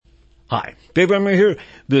Hi, Dave Emery here.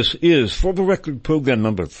 This is For the Record program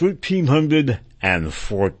number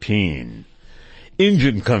 1314.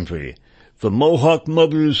 Injun Country, the Mohawk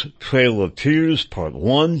Mothers Trail of Tears, Part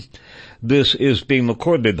 1. This is being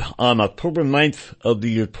recorded on October 9th of the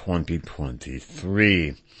year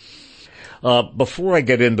 2023. Before I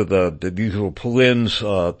get into the usual pull-ins,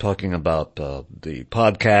 talking about the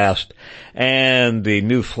podcast and the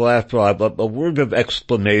new flash drive, a word of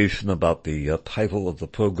explanation about the title of the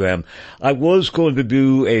program. I was going to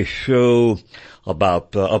do a show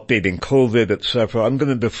about updating COVID, etc. I'm going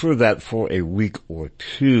to defer that for a week or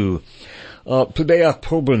two. Today,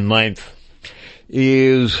 October 9th,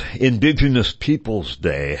 is Indigenous Peoples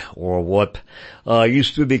Day, or what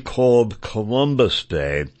used to be called Columbus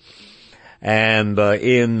Day. And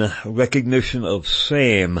in recognition of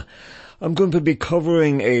same, I'm going to be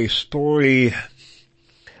covering a story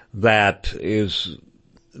that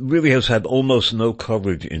really has had almost no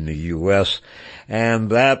coverage in the U.S., and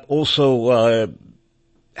that also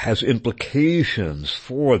has implications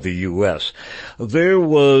for the U.S. There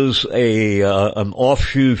was an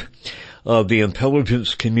offshoot of the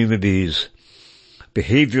intelligence community's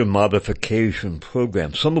behavior modification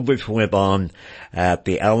program, some of which went on at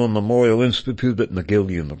the Allen Memorial Institute at McGill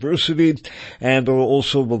University, and there were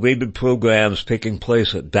also related programs taking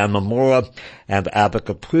place at Dannemora and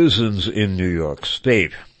Attica prisons in New York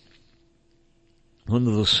State. One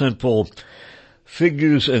of the central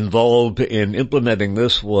figures involved in implementing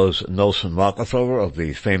this was Nelson Rockefeller of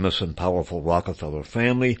the famous and powerful Rockefeller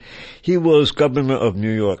family. He was governor of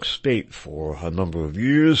New York State for a number of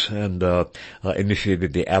years and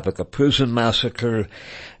initiated the Attica prison massacre.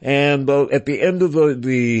 And at the end of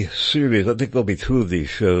the series, I think there'll be two of these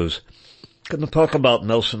shows, I'm going to talk about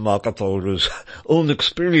Nelson Rockefeller's own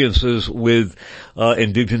experiences with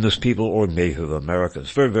indigenous people or Native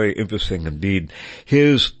Americans. Very, very interesting indeed.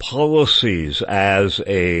 His policies as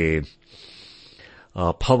a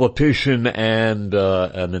politician and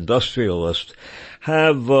an industrialist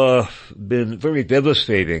have been very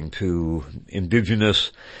devastating to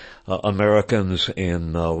indigenous Americans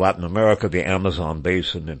in Latin America, the Amazon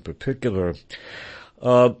basin in particular.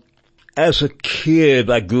 As a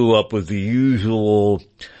kid, I grew up with the usual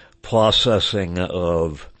processing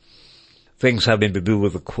of things having to do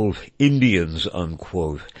with the, quote, Indians,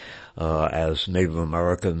 unquote, as Native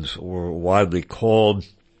Americans were widely called.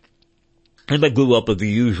 And I grew up with the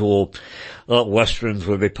usual westerns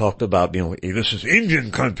where they talked about, this is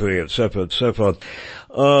Injun country, etc., etc.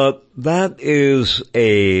 That is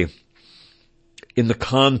in the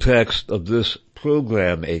context of this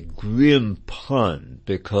program, a grim pun,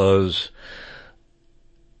 because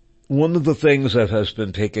one of the things that has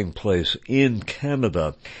been taking place in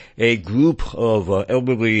Canada, a group of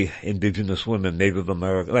elderly indigenous women, Native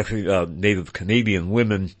Canadian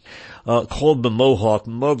women, called the Mohawk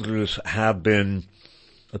Mothers, have been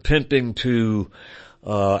attempting to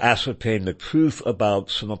ascertain the truth about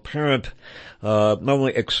some apparent, not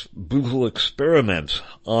only brutal experiments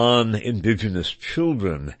on indigenous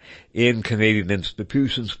children in Canadian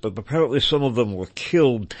institutions, but apparently some of them were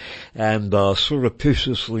killed and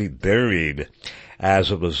surreptitiously buried as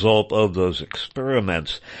a result of those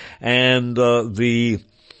experiments. And the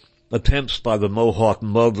attempts by the Mohawk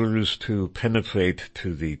Mothers to penetrate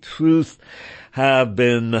to the truth have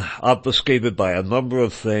been obfuscated by a number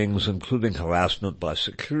of things, including harassment by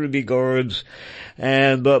security guards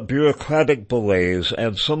and bureaucratic delays,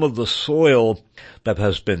 and some of the soil that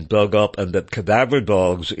has been dug up and that cadaver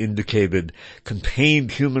dogs indicated contained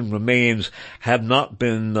human remains have not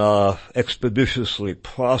been expeditiously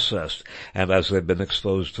processed, and as they've been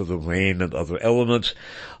exposed to the rain and other elements,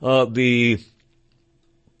 the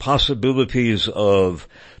possibilities of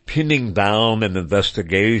pinning down an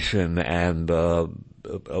investigation and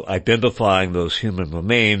identifying those human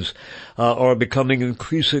remains are becoming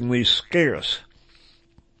increasingly scarce.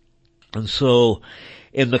 And so,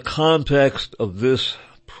 in the context of this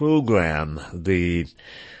program, the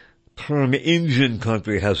term Injun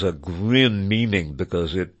country has a grim meaning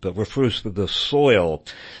because it refers to the soil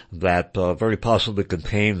that very possibly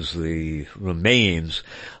contains the remains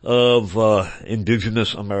of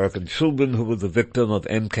indigenous American children who were the victim of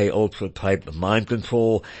MK-Ultra type mind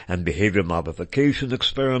control and behavior modification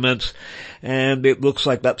experiments, and it looks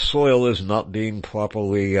like that soil is not being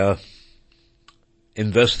properly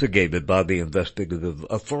investigated by the investigative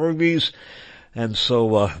authorities. And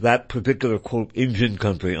so that particular, quote, Injun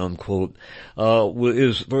country, unquote,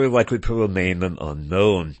 is very likely to remain an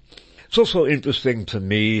unknown. It's also interesting to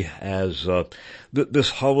me as this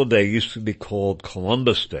holiday used to be called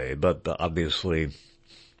Columbus Day, but obviously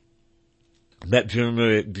that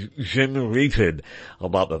generated a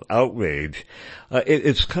lot of outrage.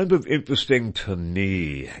 It's kind of interesting to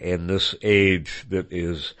me in this age that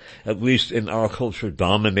is, at least in our culture,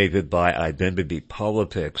 dominated by identity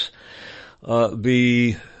politics.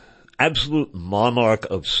 The absolute monarch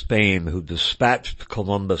of Spain who dispatched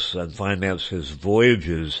Columbus and financed his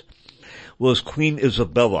voyages was Queen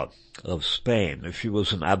Isabella of Spain. She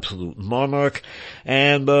was an absolute monarch,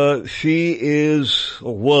 and she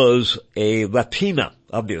was a Latina,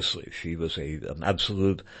 obviously. She was an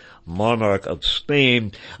absolute monarch of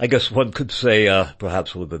Spain. I guess one could say,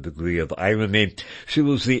 perhaps with a degree of irony, she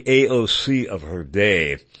was the AOC of her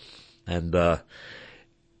day. And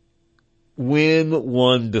when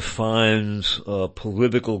one defines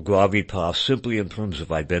political gravitas simply in terms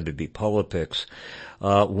of identity politics,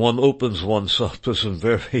 one opens oneself to some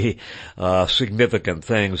very significant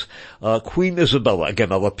things. Queen Isabella,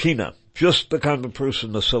 again, a Latina, just the kind of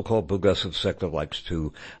person the so-called progressive sector likes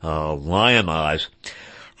to lionize.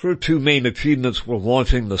 Her two main achievements were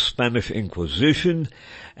launching the Spanish Inquisition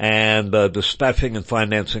and dispatching and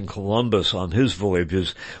financing Columbus on his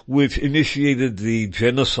voyages, which initiated the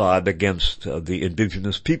genocide against the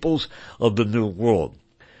indigenous peoples of the New World.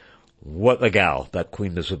 What a gal, that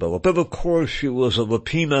Queen Isabella. But of course she was a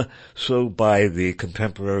Latina, so by the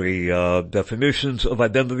contemporary definitions of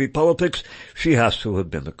identity politics, she has to have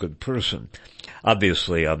been a good person.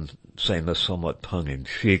 Obviously, I'm saying this somewhat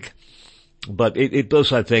tongue-in-cheek, but it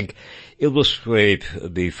does, I think, illustrate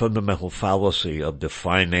the fundamental fallacy of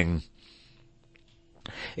defining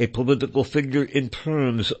a political figure in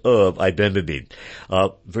terms of identity.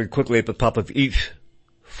 Very quickly at the top of each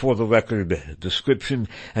For the Record description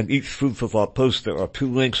and each Food for Thought post, there are two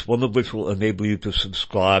links, one of which will enable you to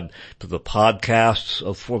subscribe to the podcasts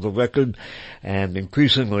of For the Record. And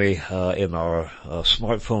increasingly, in our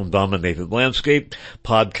smartphone-dominated landscape,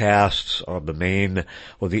 podcasts are the main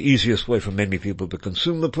or the easiest way for many people to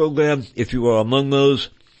consume the program. If you are among those,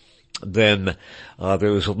 then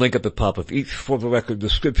there is a link at the top of each For the Record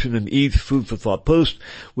description and each Food for Thought post,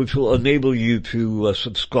 which will enable you to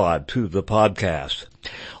subscribe to the podcast.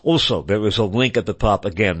 Also, there is a link at the top,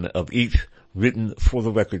 again, of each written For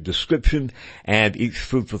the Record description and each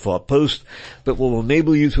Food for Thought post that will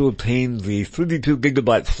enable you to obtain the 32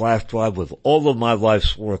 gigabyte flash drive with all of my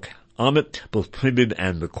life's work on it, both printed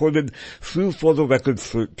and recorded, through For the Record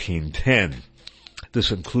 1310.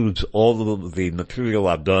 This includes all of the material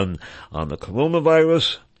I've done on the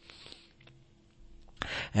coronavirus,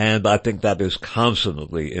 and I think that is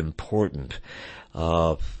constantly important.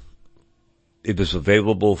 It is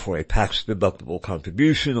available for a tax-deductible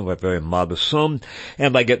contribution of a very modest sum,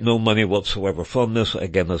 and I get no money whatsoever from this.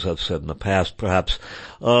 Again, as I've said in the past, perhaps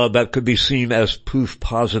that could be seen as proof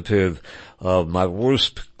positive of my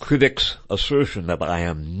worst critics' assertion that I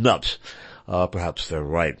am nuts. Perhaps they're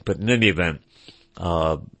right, but in any event,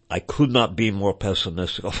 I could not be more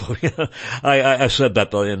pessimistic. I said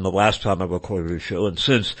that in the last time I recorded the show, and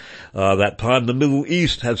since that time, the Middle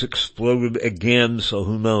East has exploded again, so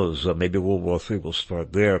who knows, maybe World War III will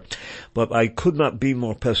start there. But I could not be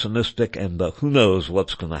more pessimistic, and who knows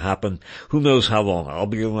what's going to happen. Who knows how long I'll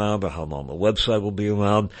be around or how long the website will be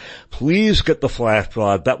around. Please get the flash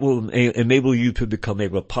drive. That will enable you to become a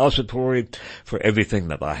repository for everything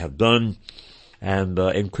that I have done. And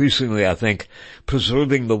increasingly, I think,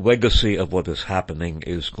 preserving the legacy of what is happening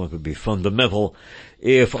is going to be fundamental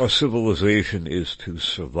if our civilization is to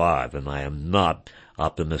survive, and I am not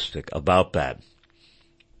optimistic about that.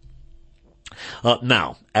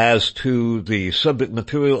 Now, as to the subject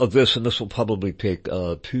material of this, and this will probably take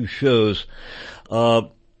 2 shows,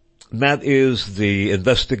 that is the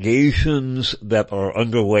investigations that are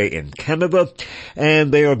underway in Canada,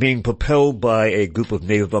 and they are being propelled by a group of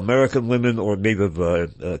Native American women or Native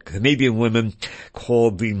Canadian women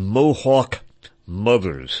called the Mohawk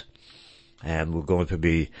Mothers. And we're going to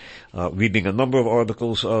be reading a number of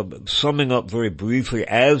articles, summing up very briefly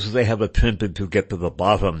as they have attempted to get to the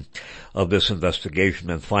bottom of this investigation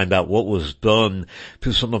and find out what was done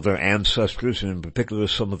to some of their ancestors, and in particular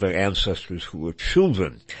some of their ancestors who were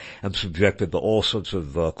children and subjected to all sorts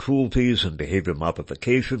of cruelties and behavior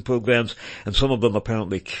modification programs, and some of them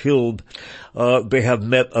apparently killed. They have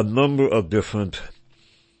met a number of different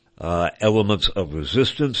elements of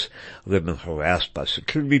resistance. They've been harassed by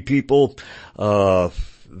security people.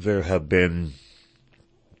 There have been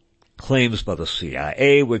claims by the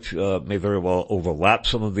CIA, which may very well overlap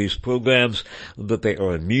some of these programs, that they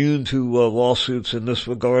are immune to lawsuits in this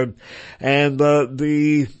regard. And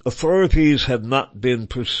the authorities have not been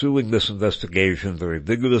pursuing this investigation very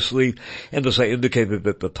vigorously. And as I indicated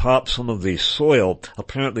at the top, some of the soil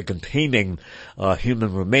apparently containing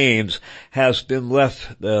human remains has been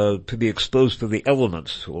left to be exposed to the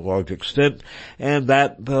elements to a large extent, and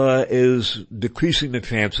that is decreasing the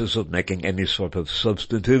chances of making any sort of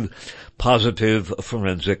substantive positive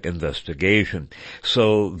forensic investigation.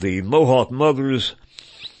 So the Mohawk mothers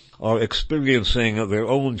are experiencing their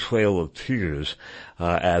own trail of tears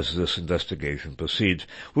as this investigation proceeds.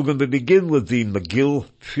 We're going to begin with the McGill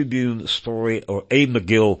Tribune story, or a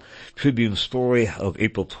McGill Tribune story of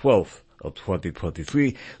April 12th of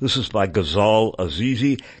 2023. This is by Ghazal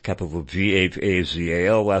Azizi, capital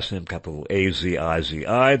G-H-A-Z-A-L, last name capital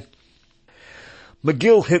A-Z-I-Z-I.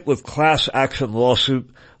 McGill hit with class action lawsuit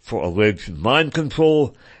for alleged mind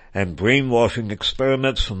control and brainwashing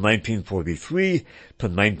experiments from 1943 to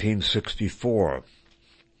 1964.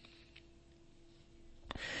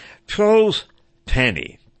 Charles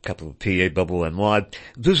Taney, capital T-A-N-N-Y,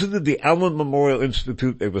 visited the Allen Memorial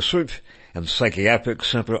Institute, a research and psychiatric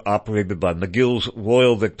center operated by McGill's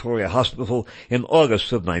Royal Victoria Hospital in August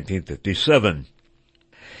of 1957.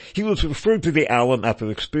 He was referred to the Allen after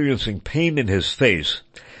experiencing pain in his face,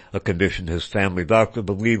 a condition his family doctor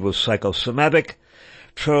believed was psychosomatic.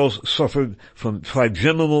 Charles suffered from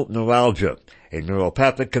trigeminal neuralgia, a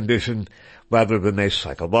neuropathic condition rather than a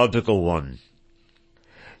psychological one.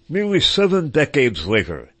 Nearly 7 decades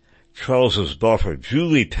later, Charles's daughter,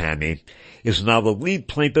 Julie Taney, is now the lead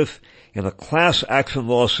plaintiff in a class action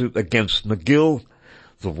lawsuit against McGill,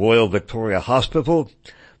 the Royal Victoria Hospital,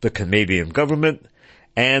 the Canadian government,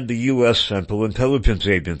 and the U.S. Central Intelligence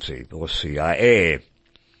Agency, or CIA.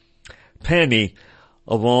 Taney,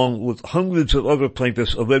 along with hundreds of other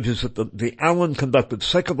plaintiffs, alleges that the Allen conducted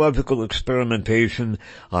psychological experimentation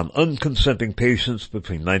on unconsenting patients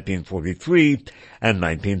between 1943 and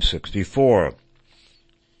 1964.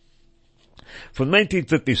 From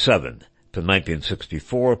 1957 to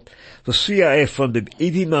 1964, the CIA funded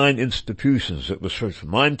 89 institutions that researched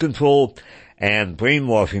mind control and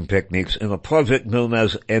brainwashing techniques in a project known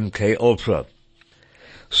as MK-Ultra.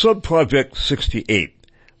 Sub-Project 68,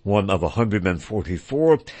 one of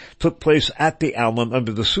 144, took place at the Allen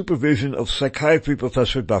under the supervision of psychiatry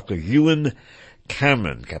professor Dr. Ewan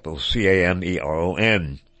Cameron, capital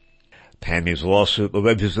C-A-M-E-R-O-N. Taney's lawsuit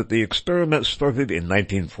alleges that the experiment started in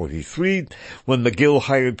 1943 when McGill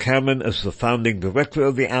hired Cameron as the founding director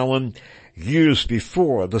of the Allen, years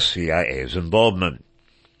before the CIA's involvement.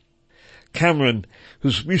 Cameron,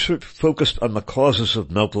 whose research focused on the causes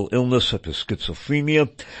of mental illness such as schizophrenia,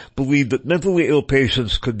 believed that mentally ill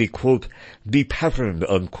patients could be, quote, depatterned,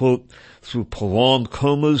 unquote, through prolonged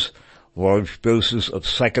comas, large doses of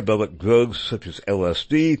psychedelic drugs such as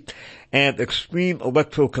LSD, and extreme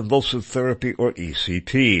electroconvulsive therapy, or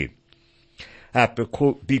ECT. After,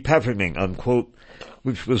 quote, depatterning, unquote,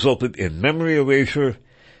 which resulted in memory erasure,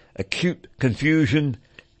 acute confusion,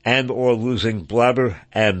 and or losing bladder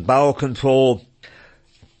and bowel control,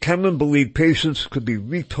 Cameron believed patients could be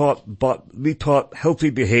retaught healthy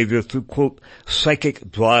behavior through, quote,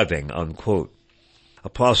 psychic driving, unquote, a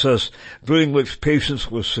process during which patients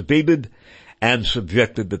were sedated and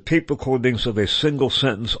subjected to tape recordings of a single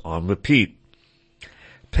sentence on repeat.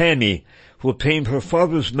 Taney, who obtained her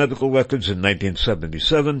father's medical records in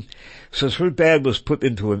 1977, says her dad was put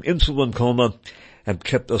into an insulin coma and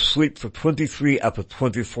kept asleep for 23 out of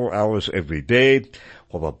 24 hours every day,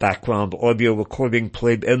 while a background audio recording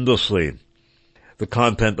played endlessly. The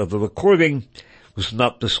content of the recording was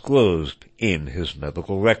not disclosed in his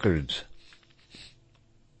medical records.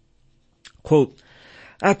 Quote,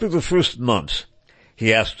 after the first months,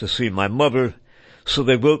 he asked to see my mother, so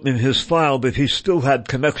they wrote in his file that he still had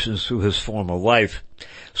connections to his former life,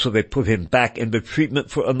 so they put him back into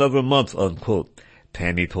treatment for another month, unquote,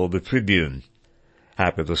 Taney told the Tribune.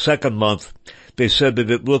 After the second month, they said that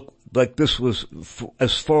it looked like this was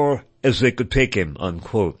as far as they could take him,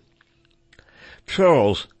 unquote.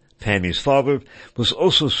 Charles, Taney's father, was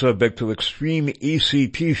also subject to extreme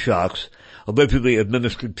ECT shocks, allegedly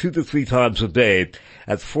administered 2 to 3 times a day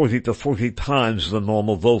at 40 to 40 times the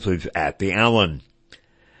normal voltage at the Allen.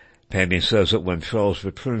 Taney says that when Charles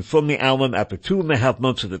returned from the Allen after 2.5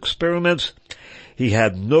 months of experiments, he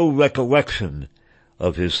had no recollection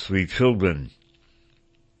of his 3 children.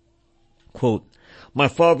 Quote, my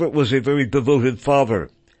father was a very devoted father.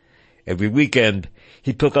 Every weekend,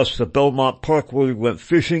 he took us to Belmont Park where we went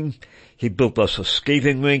fishing. He built us a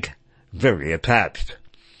skating rink, very attached.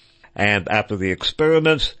 And after the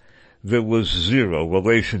experiments, there was zero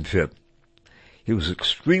relationship. He was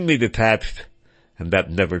extremely detached, and that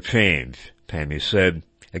never changed, Tammy said,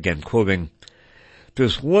 again quoting,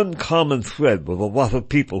 "There's one common thread with a lot of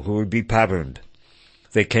people who are depatterned.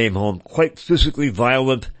 They came home quite physically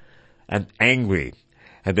violent and angry,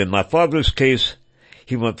 and in my father's case,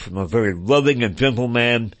 he went from a very loving and gentle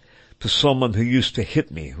man to someone who used to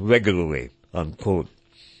hit me regularly," unquote.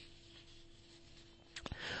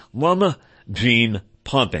 Lana Jean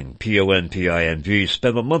Ponting, Ponting,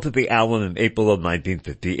 spent a month at the Allen in April of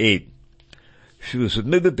 1958. She was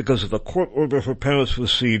admitted because of a court order her parents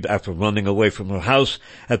received after running away from her house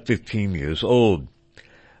at 15 years old.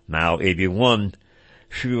 Now 81,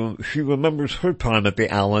 she remembers her time at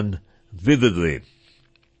the Allen vividly.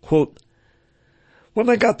 Quote, "When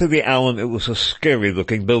I got to the Allen, it was a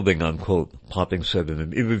scary-looking building," unquote, Ponting said in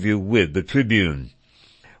an interview with the Tribune.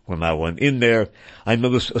 "When I went in there, I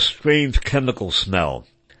noticed a strange chemical smell.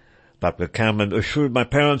 Dr. Cameron assured my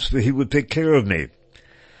parents that he would take care of me.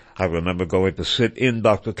 I remember going to sit in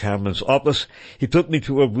Dr. Cameron's office. He took me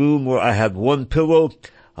to a room where I had one pillow,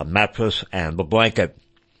 a mattress, and a blanket.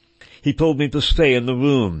 He told me to stay in the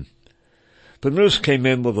room. The nurse came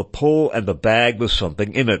in with a pole and a bag with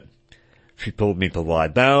something in it. She told me to lie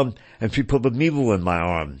down, and she put a needle in my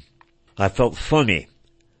arm. I felt funny.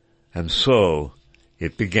 And so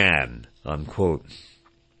it began," unquote.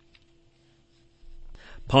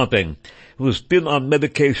 Ponting, who has been on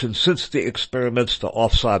medication since the experiments to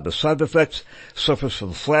offset the side effects, suffers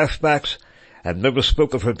from flashbacks, and never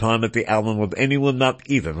spoke of her time at the Allen with anyone, not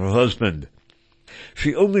even her husband.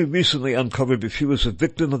 She only recently uncovered that she was a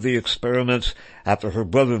victim of the experiments after her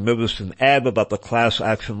brother noticed an ad about the class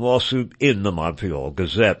action lawsuit in the Montreal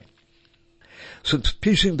Gazette. Since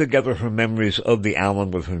piecing together her memories of the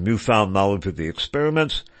Allen with her newfound knowledge of the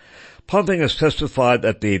experiments, Ponting has testified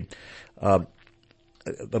at the, I'm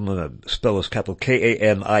going to spell this capital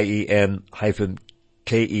KANIEN hyphen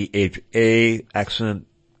KEHA accent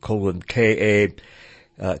colon KA,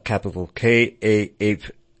 capital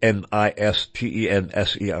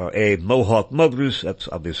KAHNISTENSERA, Mohawk Mothers, that's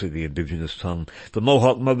obviously the indigenous tongue, the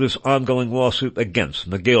Mohawk Mothers' ongoing lawsuit against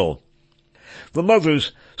McGill. The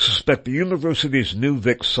mothers suspect the university's New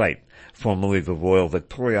Vic site, formerly the Royal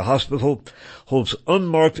Victoria Hospital, holds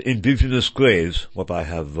unmarked indigenous graves, what I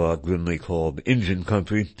have grimly called Injun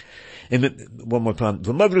country. One more time.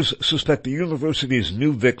 The mothers suspect the university's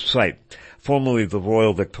New Vic site, formerly the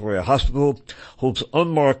Royal Victoria Hospital, holds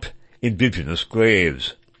unmarked indigenous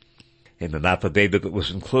graves. In an affidavit that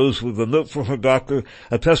was enclosed with a note from her doctor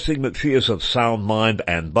attesting that she is of sound mind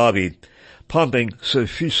and body, Ponting says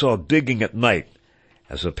she saw digging at night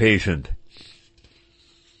as a patient.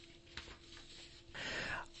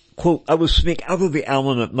 Quote, "I would sneak out of the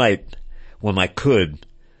Allen at night when I could.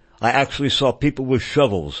 I actually saw people with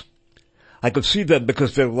shovels. I could see them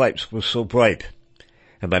because their lights were so bright.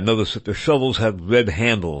 And I noticed that the shovels had red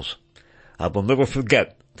handles. I will never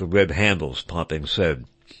forget the red handles," Ponting said.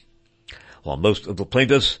 While most of the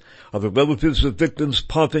plaintiffs are the relatives of victims,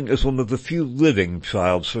 Ponting is one of the few living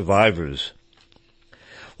child survivors.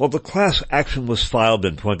 While the class action was filed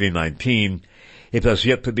in 2019, it has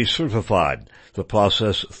yet to be certified, the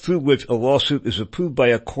process through which a lawsuit is approved by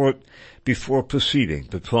a court before proceeding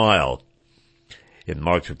to trial. In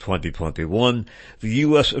March of 2021, the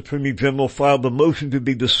U.S. Attorney General filed a motion to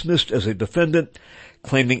be dismissed as a defendant,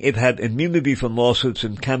 claiming it had immunity from lawsuits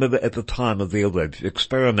in Canada at the time of the alleged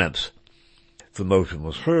experiments. The motion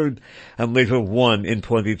was heard and later won in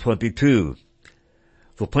 2022.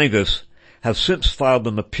 The plaintiffs have since filed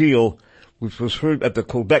an appeal, which was heard at the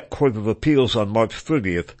Quebec Court of Appeals on March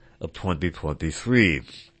 30th of 2023.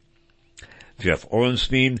 Jeff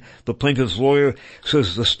Orenstein, the plaintiff's lawyer,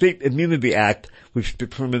 says the State Immunity Act, which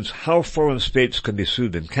determines how foreign states can be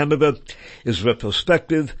sued in Canada, is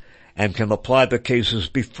retrospective and can apply to cases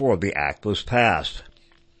before the act was passed.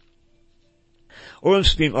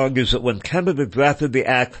 Orenstein argues that when Canada drafted the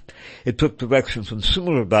act, it took direction from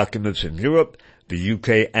similar documents in Europe, the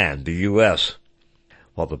UK, and the US.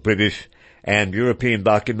 While the British and European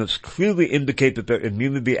documents clearly indicate that their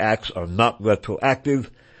immunity acts are not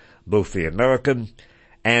retroactive, both the American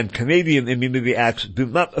and Canadian immunity acts do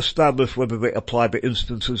not establish whether they apply to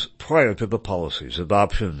instances prior to the policy's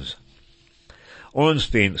adoptions.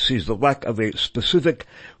 Orenstein sees the lack of a specific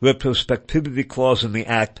retrospectivity clause in the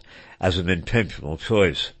act as an intentional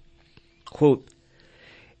choice. Quote,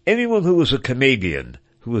 "Anyone who is a Canadian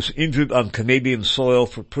who was injured on Canadian soil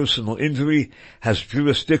for personal injury has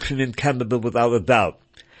jurisdiction in Canada without a doubt,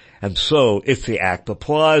 and so, if the act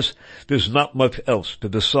applies, there's not much else to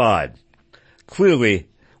decide. Clearly,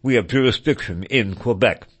 we have jurisdiction in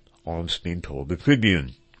Quebec," Orenstein told the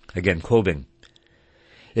Tribune. Again quoting,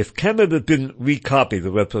 "If Canada didn't recopy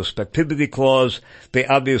the retrospectivity clause, they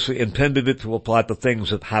obviously intended it to apply to things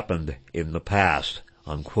that happened in the past,"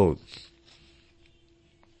 unquote.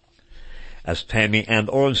 As Tammy and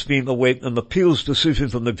Ornstein await an appeals decision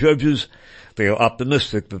from the judges, they are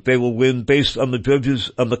optimistic that they will win based on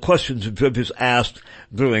the questions the judges asked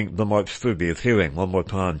during the March 30th hearing. One more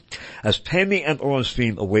time. As Tammy and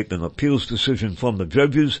Ornstein await an appeals decision from the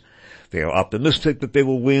judges, they are optimistic that they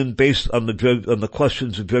will win based on the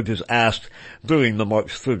questions the judges asked during the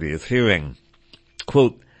March 30th hearing.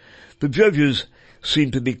 Quote, "The judges seem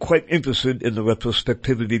to be quite interested in the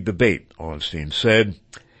retrospectivity debate," Ornstein said.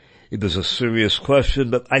 "It is a serious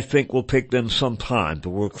question that I think will take them some time to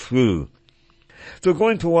work through. They're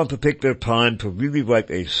going to want to take their time to really write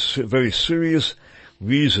a very serious,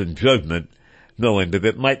 reasoned judgment, knowing that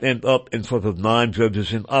it might end up in front of 9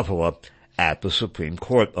 judges in Ottawa at the Supreme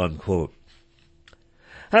Court," unquote.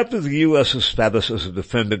 After the U.S.'s status as a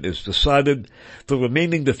defendant is decided, the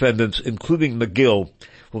remaining defendants, including McGill,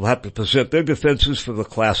 will have to present their defenses for the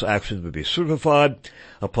class action to be certified,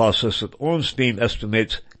 a process that Ornstein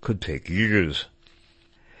estimates could take years.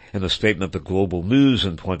 In a statement to Global News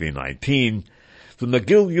in 2019, the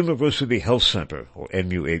McGill University Health Center, or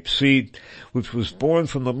MUHC, which was born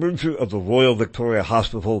from the merger of the Royal Victoria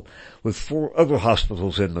Hospital with 4 other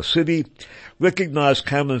hospitals in the city, recognized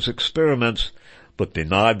Cameron's experiments but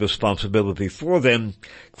denied responsibility for them,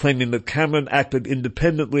 claiming that Cameron acted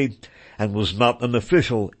independently and was not an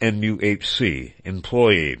official MUHC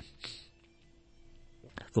employee.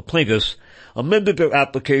 The plaintiffs amended their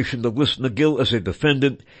application to list McGill as a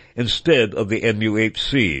defendant instead of the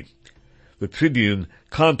MUHC. The Tribune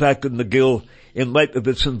contacted McGill in light of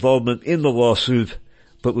its involvement in the lawsuit,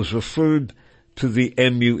 but was referred to the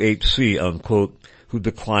MUHC, unquote, who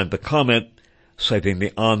declined to comment, citing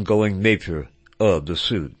the ongoing nature of the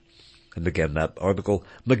suit. And again, that article,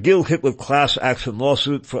 McGill hit with class action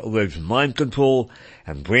lawsuit for alleged mind control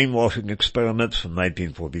and brainwashing experiments from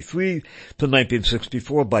 1943 to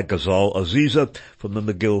 1964 by Ghazal Aziza from the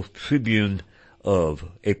McGill Tribune of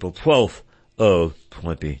April 12th of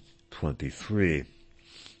 2023.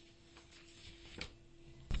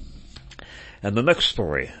 And the next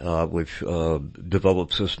story, which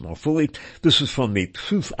develops this more fully, this is from the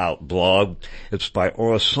Truth Out blog. It's by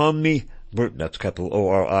Orasanmi Burton, that's capital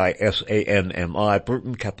O-R-I-S-A-N-M-I,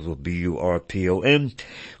 Burton, capital B-U-R-T-O-N. It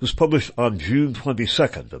was published on June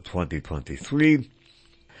 22nd of 2023.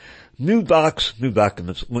 New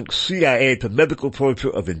documents link CIA to medical torture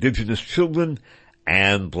of indigenous children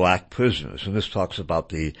and black prisoners. And this talks about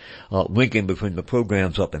the linking between the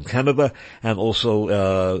programs up in Canada and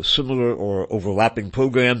also similar or overlapping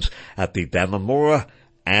programs at the Dannemora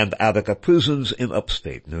and Attica prisons in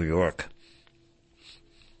upstate New York.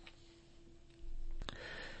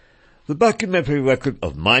 The documentary record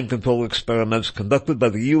of mind control experiments conducted by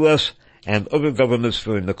the U.S. and other governments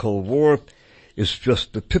during the Cold War is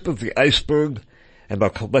just the tip of the iceberg, and our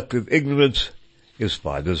collective ignorance is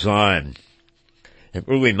by design. In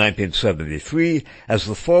early 1973, as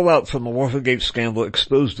the fallout from the Watergate scandal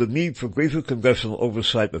exposed the need for greater congressional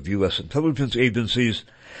oversight of U.S. intelligence agencies,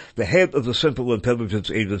 the head of the Central Intelligence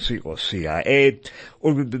Agency, or CIA,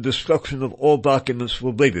 ordered the destruction of all documents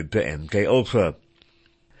related to MKUltra.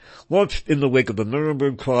 Launched in the wake of the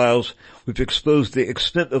Nuremberg trials, which exposed the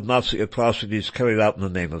extent of Nazi atrocities carried out in the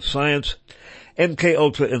name of science,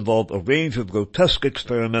 MKUltra involved a range of grotesque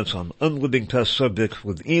experiments on unwitting test subjects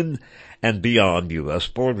within and beyond U.S.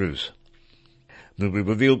 borders. Newly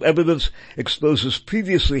revealed evidence exposes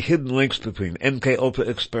previously hidden links between MKUltra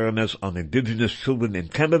experiments on indigenous children in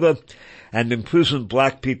Canada and imprisoned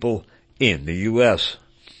black people in the U.S.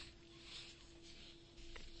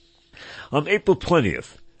 On April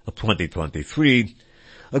 20th, of 2023,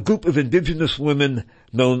 a group of indigenous women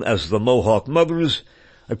known as the Mohawk Mothers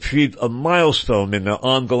achieved a milestone in their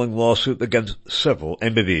ongoing lawsuit against several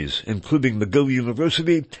entities, including McGill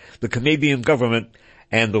University, the Canadian government,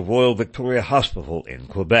 and the Royal Victoria Hospital in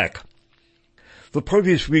Quebec. The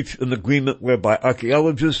parties reached an agreement whereby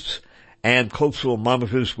archaeologists and cultural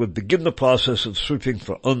monitors would begin the process of searching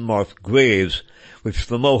for unmarked graves, which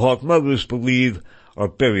the Mohawk Mothers believe are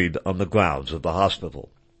buried on the grounds of the hospital.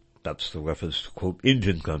 That's the reference to, quote,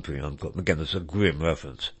 Injun country, unquote. Again, it's a grim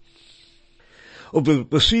reference. Over the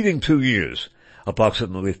preceding 2 years,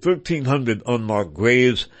 approximately 1,300 unmarked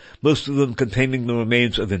graves, most of them containing the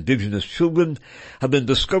remains of indigenous children, have been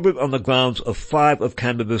discovered on the grounds of 5 of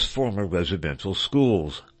Canada's former residential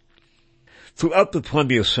schools. Throughout the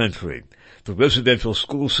 20th century, the residential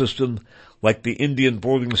school system, like the Indian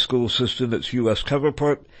boarding school system, its U.S.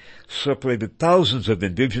 counterpart, separated thousands of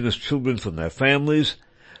indigenous children from their families,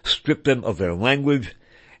 stripped them of their language,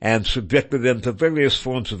 and subjected them to various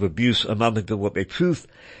forms of abuse amounting to what a Truth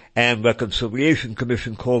and Reconciliation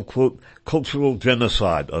Commission called, quote, cultural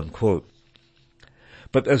genocide, unquote.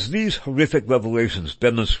 But as these horrific revelations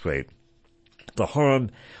demonstrate, the harm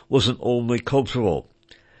wasn't only cultural.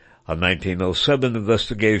 A 1907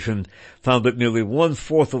 investigation found that nearly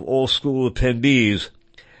 1/4 of all school attendees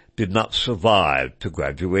did not survive to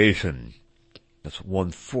graduation. That's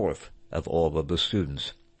 1/4 of all of the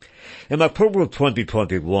students. In October of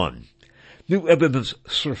 2021, new evidence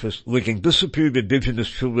surfaced linking disappeared indigenous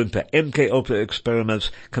children to MKUltra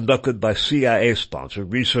experiments conducted by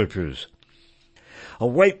CIA-sponsored researchers. A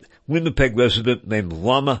white Winnipeg resident named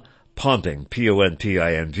Lama Ponting,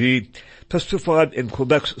 Ponting, testified in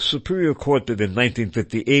Quebec's Superior Court that in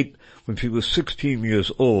 1958, when she was 16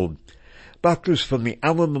 years old, doctors from the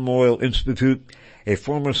Allen Memorial Institute, a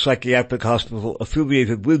former psychiatric hospital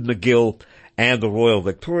affiliated with McGill, and the Royal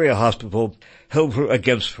Victoria Hospital, held her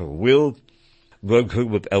against her will, drugged her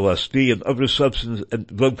with LSD and other substances.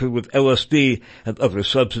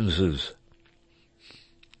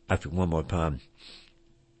 After one more time.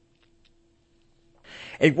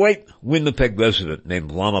 A white Winnipeg resident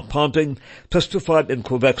named Lama Ponting testified in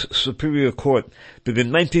Quebec's Superior Court that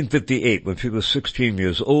in 1958, when she was 16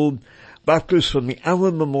 years old, doctors from the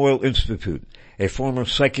Allen Memorial Institute, a former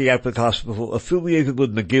psychiatric hospital affiliated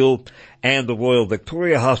with McGill and the Royal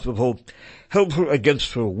Victoria Hospital, held her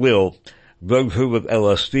against her will, drugged her with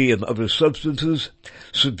LSD and other substances,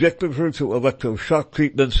 subjected her to electroshock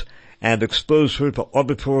treatments, and exposed her to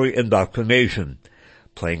auditory indoctrination,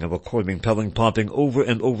 playing a recording telling Ponting over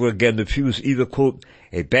and over again that she was either, quote,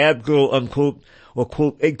 a bad girl, unquote, or,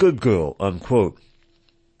 quote, a good girl, unquote.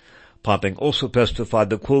 Ponting also testified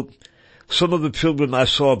that, quote, some of the children I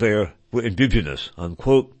saw there were indigenous,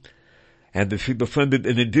 unquote, and that she befriended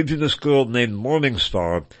an indigenous girl named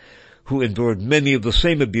Morningstar who endured many of the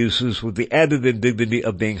same abuses with the added indignity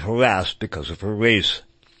of being harassed because of her race.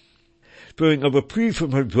 During a reprieve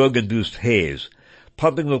from her drug-induced haze,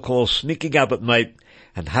 Ponting recalls sneaking out at night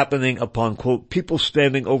and happening upon, quote, people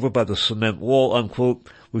standing over by the cement wall, unquote,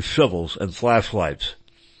 with shovels and flashlights.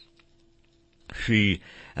 She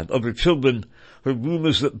and other children heard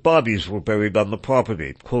rumors that bodies were buried on the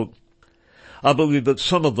property. Quote, I believe that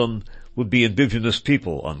some of them would be indigenous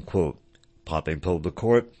people, unquote, Ponting told the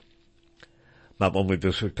court. Not only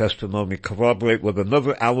does her testimony corroborate what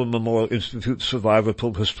another Allen Memorial Institute survivor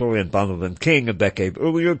told historian Donovan King a decade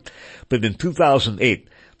earlier, but in 2008,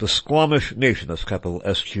 the Squamish Nation, that's capital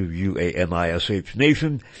Squamish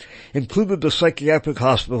Nation, included the psychiatric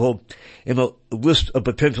hospital in a list of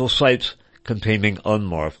potential sites containing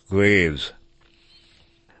unmarked graves.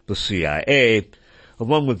 The CIA,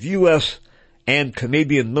 along with U.S. and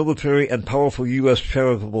Canadian military and powerful U.S.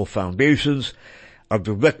 charitable foundations, are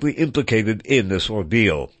directly implicated in this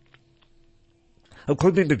ordeal.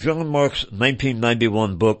 According to John Mark's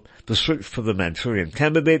 1991 book, The Search for the Manchurian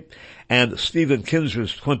Candidate, and Stephen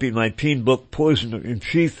Kinzer's 2019 book, Poisoner in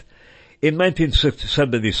Chief, in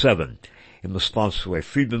 1977, in response to a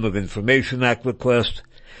Freedom of Information Act request,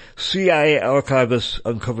 CIA archivists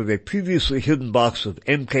uncovered a previously hidden box of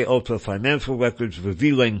MKUltra financial records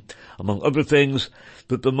revealing, among other things,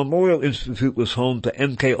 that the Memorial Institute was home to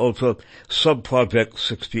MKUltra Subproject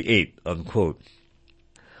 68, unquote.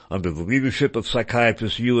 Under the leadership of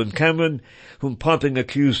psychiatrist Ewan Cameron, whom Ponting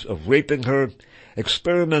accused of raping her,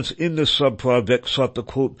 experiments in this subproject sought to,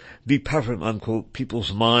 quote, depattern, unquote,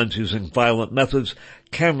 people's minds using violent methods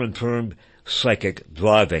Cameron termed psychic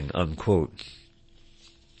driving, unquote.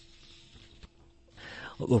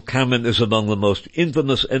 Although Cameron is among the most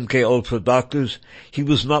infamous MKUltra doctors, he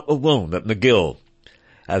was not alone at McGill.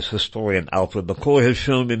 As historian Alfred McCoy has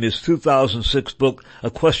shown in his 2006 book,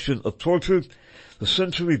 A Question of Torture, the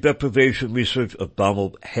sensory deprivation research of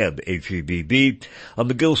Donald Hebb, H-E-B-B, a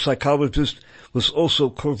McGill psychologist, was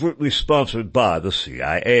also covertly sponsored by the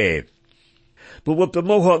CIA. But what the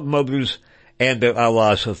Mohawk mothers and their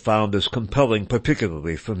allies have found is compelling,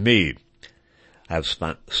 particularly for me. But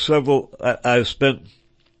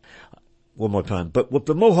what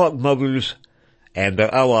the Mohawk mothers and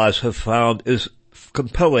their allies have found is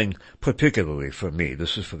compelling, particularly for me.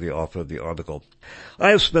 This is for the author of the article.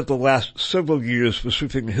 I have spent the last several years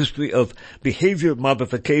researching the history of behavior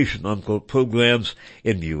modification, unquote, programs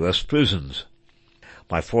in U.S. prisons.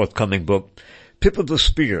 My forthcoming book, Tip of the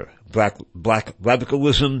Spear, Black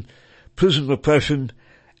Radicalism, Prison Repression,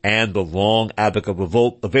 and the Long Abaca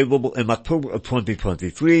Revolt, available in October of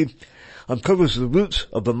 2023, uncovers the roots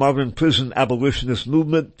of the modern prison abolitionist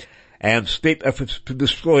movement and state efforts to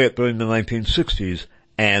destroy it during the 1960s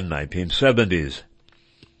and 1970s.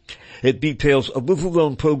 It details a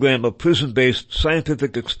little-known program of prison-based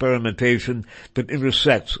scientific experimentation that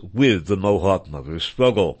intersects with the Mohawk Mothers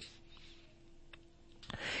struggle.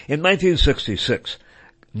 In 1966,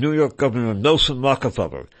 New York Governor Nelson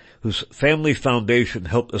Rockefeller, whose family foundation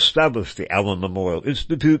helped establish the Allen Memorial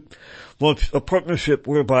Institute, launched a partnership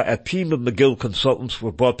whereby a team of McGill consultants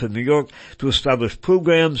were brought to New York to establish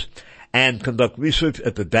programs and conduct research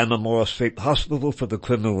at the Dannemora State Hospital for the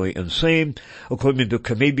Criminally Insane, according to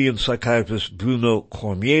Canadian psychiatrist Bruno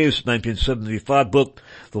Cormier's 1975 book,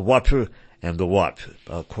 The Watcher and the Watch.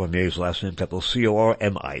 Cormier's last name, capital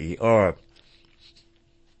C-O-R-M-I-E-R.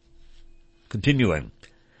 Continuing.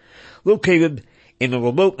 Located in a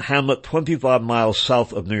remote hamlet 25 miles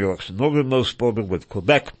south of New York's northernmost border with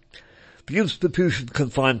Quebec, the institution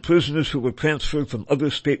confined prisoners who were transferred from other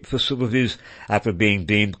state facilities after being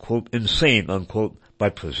deemed, quote, insane, unquote, by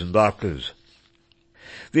prison doctors.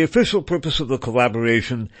 The official purpose of the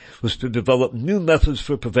collaboration was to develop new methods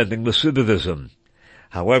for preventing recidivism.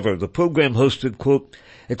 However, the program hosted, quote,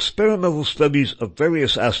 experimental studies of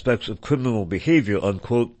various aspects of criminal behavior,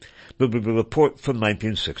 unquote, with a report from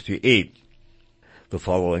 1968. The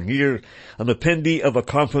following year, an attendee of a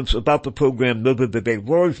conference about the program noted that a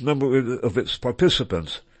large number of its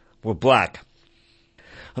participants were black.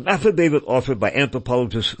 An affidavit authored by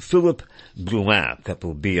anthropologist Philip Blouin,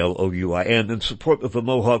 capital B-L-O-U-I-N, in support of the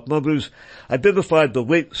Mohawk Mothers, identified the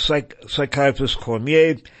late psychiatrist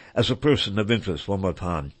Cormier as a person of interest. One more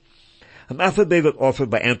time. An affidavit authored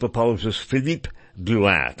by anthropologist Philippe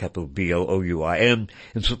Blouin, capital B-L-O-U-I-N,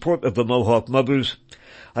 in support of the Mohawk Mothers,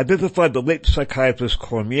 identified the late psychiatrist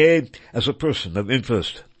Cormier as a person of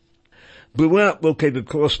interest. Blouin located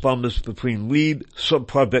correspondence between lead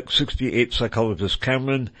Subproject 68 psychologist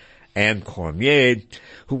Cameron and Cormier,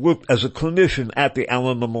 who worked as a clinician at the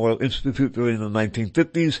Allen Memorial Institute during the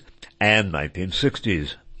 1950s and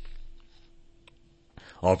 1960s.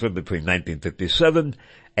 Authored between 1957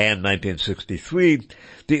 and 1963,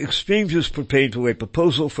 the exchanges pertained to a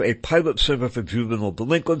proposal for a pilot center for juvenile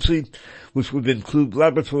delinquency, which would include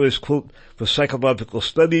laboratories, quote, for psychological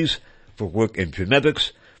studies, for work in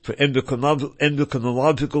genetics, for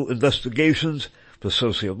endocrinological investigations, for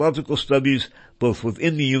sociological studies, both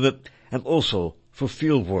within the unit and also for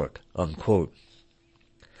field work, unquote.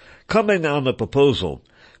 Commenting on the proposal,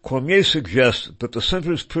 Cormier suggests that the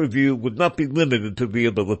center's purview would not be limited to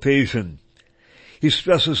rehabilitation. He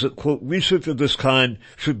stresses that, quote, research of this kind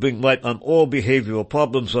should bring light on all behavioral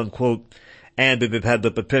problems, unquote, and that it had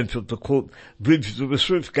the potential to, quote, bridge the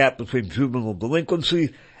research gap between juvenile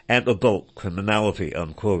delinquency and adult criminality,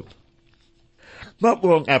 unquote. Not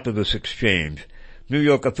long after this exchange, New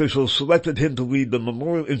York officials selected him to lead the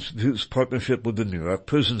Memorial Institute's partnership with the New York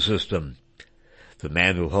prison system. The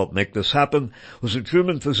man who helped make this happen was a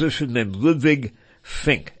German physician named Ludwig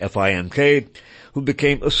Fink, F-I-N-K, who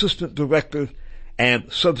became assistant director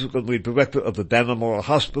and subsequently director of the Dannemora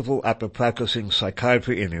Hospital after practicing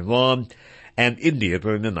psychiatry in Iran and India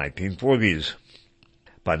during the 1940s.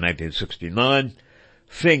 By 1969,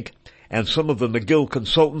 Fink and some of the McGill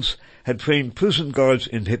consultants had trained prison guards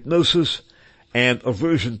in hypnosis and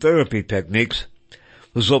aversion therapy techniques,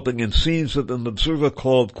 resulting in scenes that an observer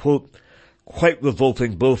called, quote, quite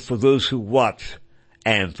revolting both for those who watched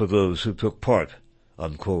and for those who took part,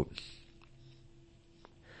 unquote.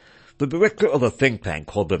 The director of a think tank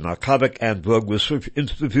called the Narcotic and Drug Research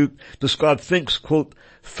Institute described Fink's, quote,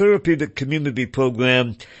 therapeutic community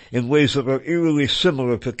program in ways that are eerily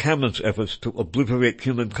similar to Cameron's efforts to obliterate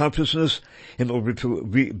human consciousness in order to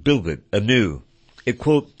rebuild it anew. It,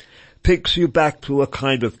 quote, takes you back to a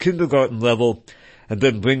kind of kindergarten level and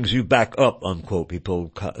then brings you back up, unquote, he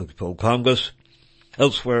told Congress.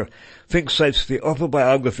 Elsewhere, Fink cites the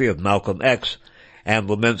autobiography of Malcolm X and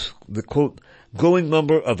laments the, quote, growing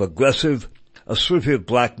number of aggressive, assertive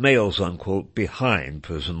black males, unquote, behind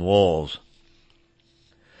prison walls.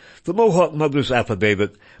 The Mohawk Mothers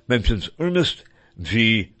affidavit mentions Ernest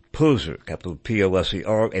G. Poser, capital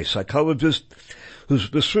P-O-S-E-R, a psychologist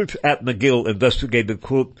whose research at McGill investigated,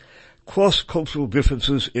 quote, cross-cultural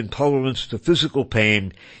differences in tolerance to physical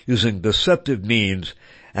pain using deceptive means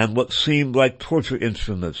and what seemed like torture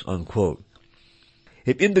instruments, unquote.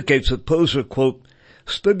 It indicates that Poser, quote,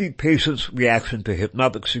 studied patients' reaction to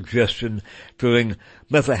hypnotic suggestion during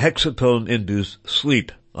methahexatone-induced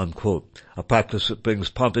sleep, unquote, a practice that brings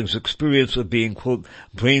Ponting's experience of being, quote,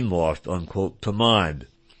 brainwashed, unquote, to mind.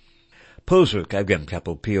 Poser, again,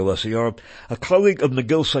 capital P-O-S-E-R, a colleague of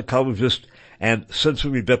McGill psychologist and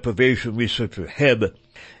sensory deprivation researcher Hebb,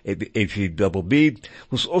 H-E-B-B,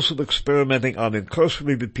 was also experimenting on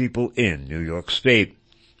incarcerated people in New York State.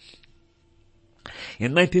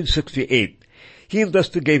 In 1968, He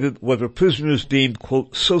investigated whether prisoners deemed,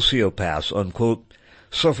 quote, sociopaths, unquote,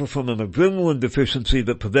 suffer from an adrenaline deficiency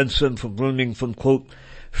that prevents them from learning from, quote,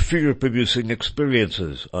 fear-producing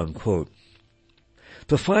experiences, unquote.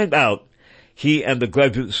 To find out, he and a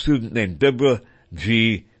graduate student named Deborah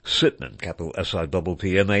G. Sittman, capital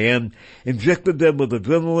S-I-T-T-M-A-N, injected them with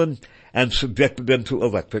adrenaline and subjected them to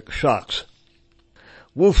electric shocks.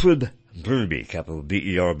 Wilfred Derby, capital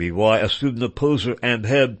D-E-R-B-Y, a student of Poser and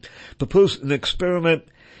Head, proposed an experiment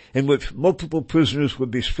in which multiple prisoners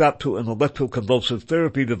would be strapped to an electroconvulsive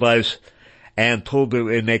therapy device and told they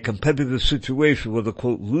were in a competitive situation where the,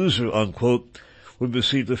 quote, loser, unquote, would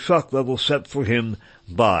receive the shock level set for him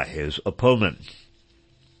by his opponent.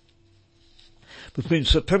 Between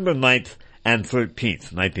September 9th and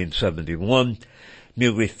 13th, 1971,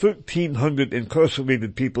 nearly 1,300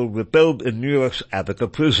 incarcerated people rebelled in New York's Attica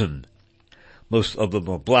prison. Most of them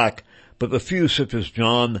were black, but a few such as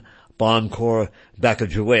John Boncor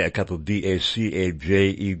Dacajewea, capital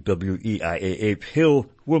D-A-C-A-J-E-W-E-I-A-H, Hill,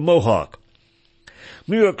 were Mohawk.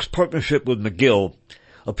 New York's partnership with McGill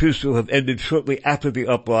appears to have ended shortly after the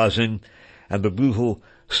uprising and the brutal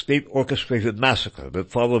state-orchestrated massacre that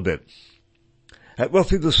followed it. At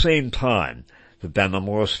roughly the same time, the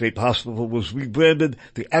Dannemora State Hospital was rebranded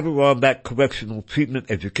the Adirondack Correctional Treatment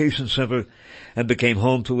Education Center and became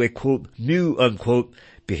home to a, quote, new, unquote,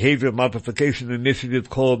 behavior modification initiative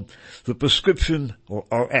called the Prescription, or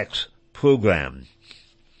RX, program.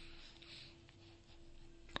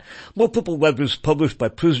 Multiple letters published by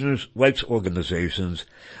prisoners' rights organizations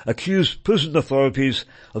accused prison authorities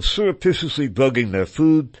of surreptitiously drugging their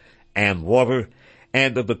food and water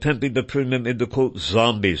and of attempting to turn them into, quote,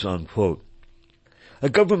 zombies, unquote. A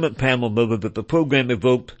government panel noted that the program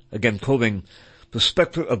evoked, again quoting, the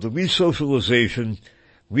specter of the resocialization,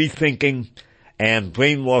 rethinking, and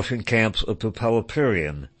brainwashing camps of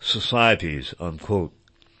totalitarian societies, unquote.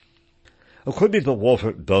 According to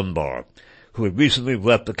Walter Dunbar, who had recently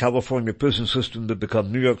left the California prison system to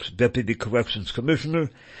become New York's Deputy Corrections Commissioner,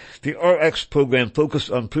 the RX program focused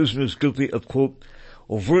on prisoners guilty of, quote,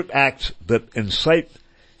 overt acts that incite,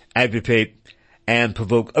 agitate, and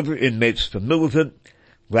provoke other inmates to militant,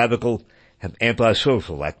 radical, and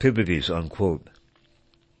antisocial activities, unquote.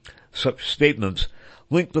 Such statements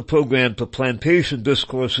link the program to plantation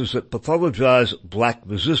discourses that pathologize black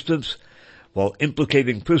resistance while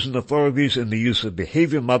implicating prison authorities in the use of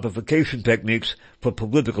behavior modification techniques for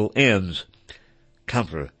political ends,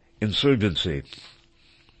 counterinsurgency.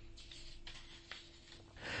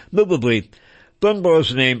 Notably,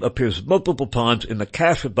 Dunbar's name appears multiple times in the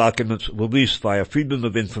cache of documents released via Freedom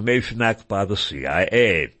of Information Act by the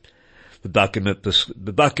CIA.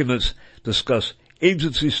 The documents discuss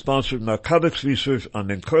agency-sponsored narcotics research on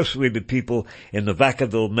incarcerated people in the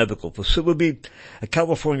Vacaville Medical Facility, a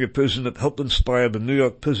California prison that helped inspire the New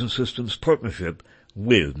York prison system's partnership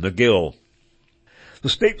with McGill. The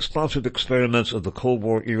state-sponsored experiments of the Cold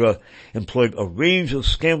War era employed a range of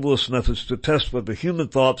scandalous methods to test whether human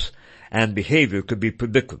thoughts and behavior could be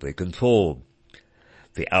predictably controlled.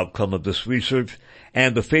 The outcome of this research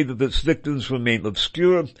and the fate of its victims remain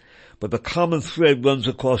obscure, but a common thread runs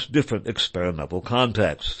across different experimental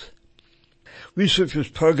contexts.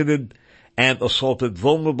 Researchers targeted and assaulted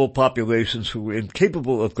vulnerable populations who were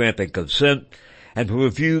incapable of granting consent and who were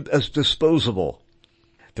viewed as disposable.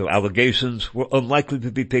 Their allegations were unlikely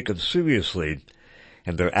to be taken seriously,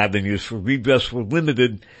 and their avenues for redress were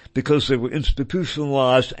limited because they were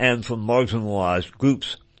institutionalized and from marginalized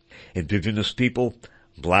groups: indigenous people,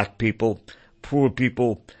 black people, poor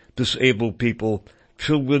people, disabled people,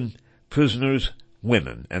 children, prisoners,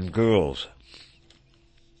 women, and girls.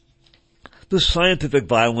 This scientific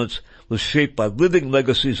violence was shaped by living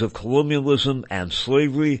legacies of colonialism and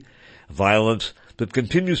slavery, violence that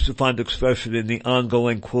continues to find expression in the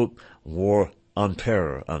ongoing, quote, war on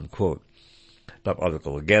terror, unquote. That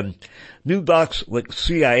article again. New docs link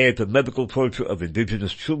CIA to medical torture of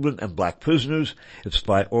indigenous children and black prisoners. It's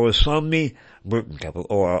by Orisamni Burton, capital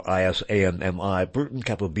O-R-I-S-A-N-M-I, Burton,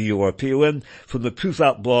 capital B-U-R-T-O-N, from the Truth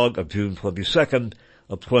Out blog of June 22nd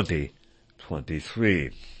of 2023.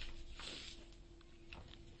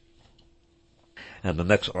 And the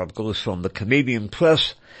next article is from the Canadian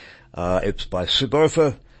Press. It's by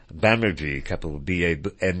Siddhartha Banerjee, capital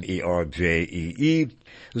B-A-N-E-R-J-E-E.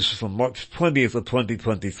 This is from March 20th of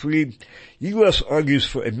 2023. U.S. argues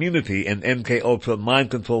for immunity in MK Ultra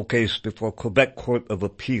mind control case before Quebec Court of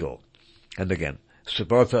Appeal. And again,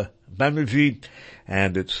 Siddhartha Banerjee,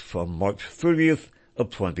 and it's from March 30th of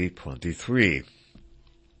 2023.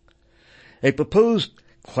 A proposed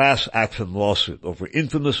class action lawsuit over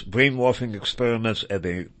infamous brainwashing experiments at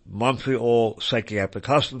a Montreal psychiatric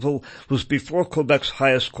hospital was before Quebec's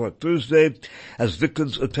highest court Thursday as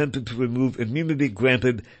victims attempted to remove immunity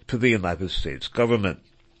granted to the United States government.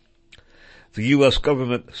 The U.S.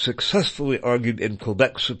 government successfully argued in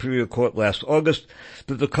Quebec's Superior Court last August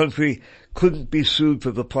that the country couldn't be sued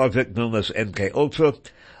for the project known as MKUltra,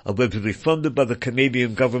 allegedly funded by the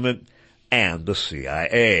Canadian government and the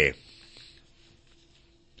CIA.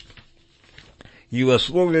 U.S.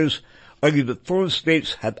 lawyers argued that foreign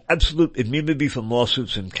states had absolute immunity from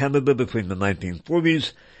lawsuits in Canada between the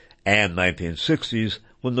 1940s and 1960s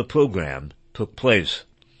when the program took place.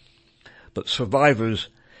 But survivors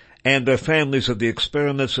and their families of the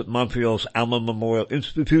experiments at Montreal's Allen Memorial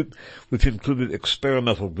Institute, which included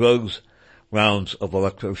experimental drugs, rounds of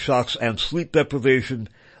electroshocks, and sleep deprivation,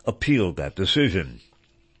 appealed that decision.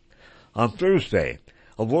 On Thursday,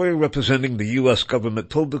 a lawyer representing the U.S.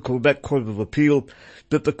 government told the Quebec Court of Appeal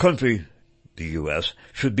that the country, the U.S.,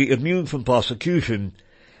 should be immune from prosecution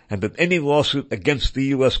and that any lawsuit against the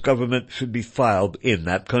U.S. government should be filed in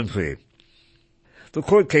that country. The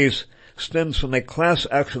court case stems from a class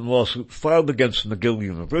action lawsuit filed against McGill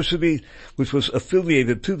University, which was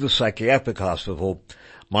affiliated to the psychiatric hospital,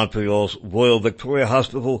 Montreal's Royal Victoria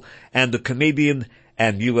Hospital, and the Canadian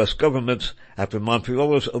and U.S. governments after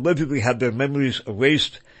Montrealers allegedly had their memories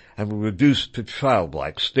erased and were reduced to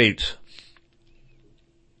childlike states.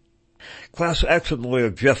 Class action lawyer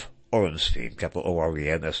Jeff Orenstein, capital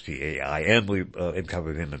O-R-E-N-S-T-A-I-N, we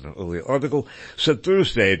encountered him in an earlier article, said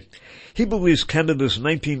Thursday he believes Canada's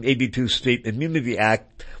 1982 State Immunity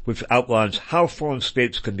Act, which outlines how foreign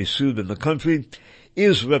states can be sued in the country,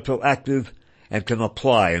 is retroactive and can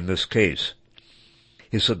apply in this case.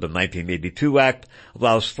 He said the 1982 Act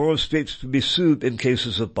allows foreign states to be sued in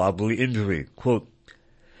cases of bodily injury. Quote,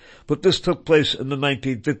 but this took place in the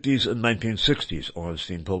 1950s and 1960s,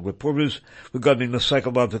 Orenstein told reporters regarding the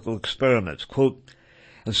psychological experiments. Quote,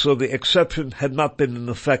 and so the exception had not been in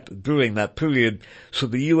effect during that period, so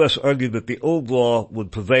the U.S. argued that the old law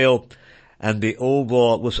would prevail, and the old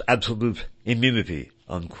law was absolute immunity,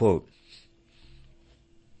 unquote.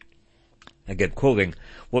 Again, quoting,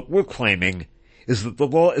 what we're claiming is that the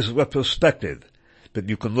law is retrospective, that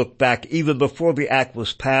you can look back even before the act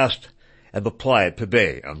was passed and apply it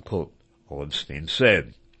today, unquote, Orenstein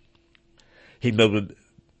said. He noted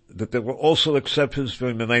that there were also exceptions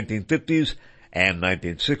during the 1950s and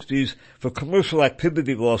 1960s for commercial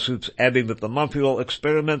activity lawsuits, adding that the Montreal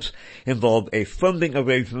experiments involved a funding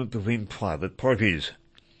arrangement between private parties.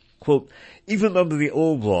 Quote, even under the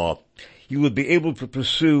old law, you would be able to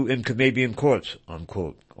pursue in Canadian courts,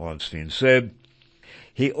 unquote, Orenstein said.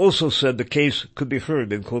 He also said the case could be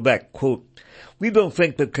heard in Quebec. Quote, we don't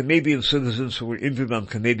think that Canadian citizens who were injured on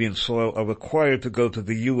Canadian soil are required to go to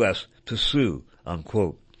the U.S. to sue,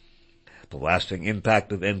 unquote. The lasting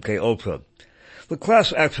impact of MKUltra. The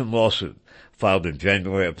class action lawsuit, filed in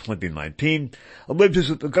January of 2019, alleges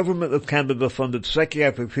that the Government of Canada funded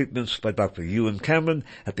psychiatric treatments by Dr. Ewan Cameron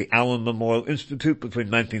at the Allen Memorial Institute between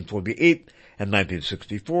 1948 and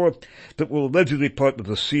 1964 that were allegedly part of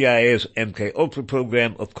the CIA's MKUltra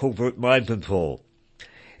program of covert mind control.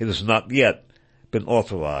 It has not yet been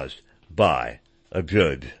authorized by a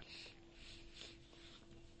judge.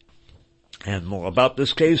 And more about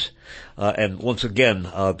this case, and once again,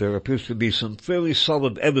 there appears to be some fairly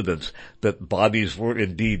solid evidence that bodies were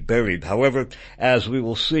indeed buried. However, as we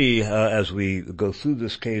will see as we go through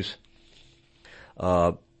this case,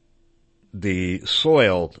 the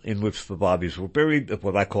soil in which the bodies were buried, of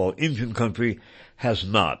what I call Injun country, has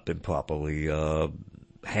not been properly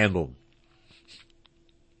handled.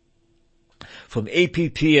 From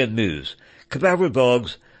APTN News, cadaver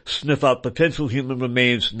dogs sniff out potential human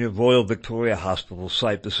remains near Royal Victoria Hospital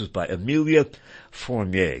site. This is by Amelia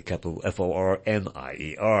Fournier, capital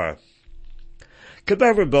F-O-R-N-I-E-R.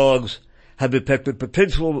 Cadaver dogs have detected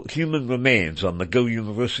potential human remains on McGill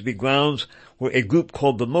University grounds where a group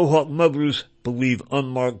called the Mohawk Mothers believe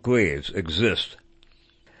unmarked graves exist.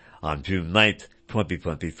 On June 9th,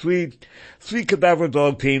 2023, 3 cadaver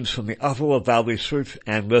dog teams from the Ottawa Valley Search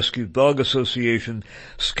and Rescue Dog Association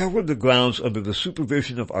scoured the grounds under the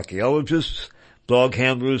supervision of archaeologists, dog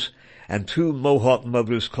handlers, and 2 Mohawk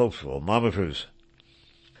Mothers cultural monitors.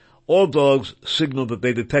 All dogs signaled that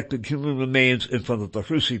they detected human remains in front of the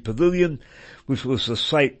Hersey Pavilion, which was the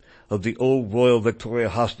site of the old Royal Victoria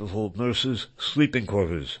Hospital nurses' sleeping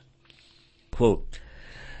quarters. Quote,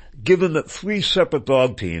 given that 3 separate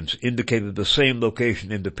dog teams indicated the same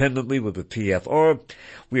location independently with the TFR,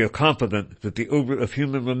 we are confident that the odor of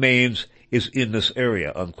human remains is in this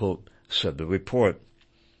area, unquote, said the report.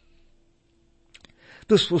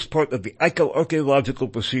 This was part of the archaeological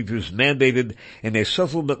procedures mandated in a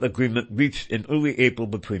settlement agreement reached in early April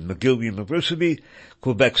between McGill University,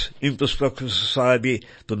 Quebec's Infrastructure Society,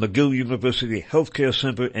 the McGill University Healthcare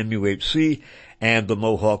Center MUHC, and the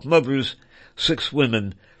Mohawk Mothers, 6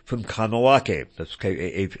 women from Kahnawake. That's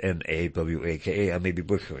Kahnawaka. I may be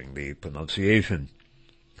butchering the pronunciation.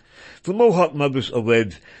 The Mohawk Mothers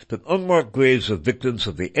allege that unmarked graves of victims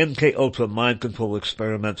of the MK-Ultra mind control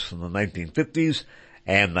experiments from the 1950s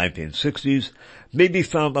and 1960s may be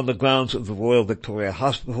found on the grounds of the Royal Victoria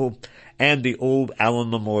Hospital and the old Allen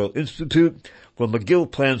Memorial Institute, where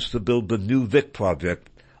McGill plans to build the new Vic project,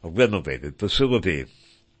 a renovated facility.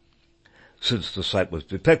 Since the site was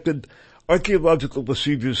detected, archaeological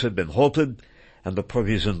procedures have been halted, and the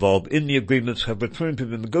parties involved in the agreements have returned to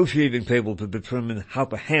the negotiating table to determine how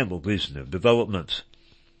to handle these new developments.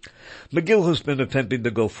 McGill has been attempting to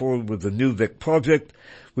go forward with the new Vic project,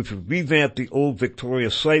 which would revamp the old Victoria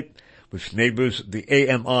site, which neighbors the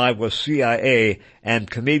AMI where CIA and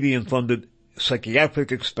Canadian-funded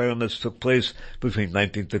psychiatric experiments took place between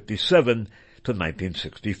 1957 to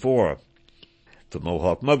 1964. The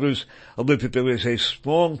Mohawk Mothers allege that there is a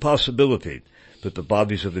strong possibility that the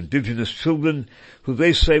bodies of indigenous children, who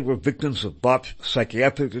they say were victims of botched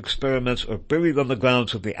psychiatric experiments, are buried on the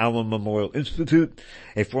grounds of the Allen Memorial Institute,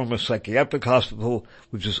 a former psychiatric hospital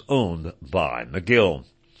which is owned by McGill.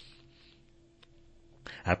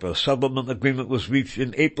 After a settlement agreement was reached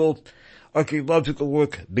in April, archaeological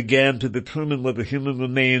work began to determine whether human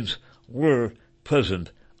remains were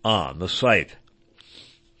present on the site.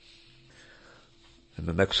 In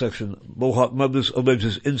the next section, Mohawk Mothers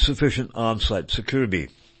alleges insufficient on-site security.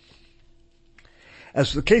 At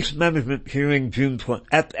the case management hearing June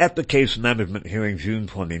 29th,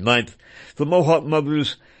 the Mohawk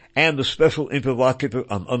Mothers and the Special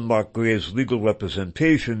Interlocutor on Unmarked Graves Legal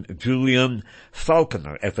Representation, Julian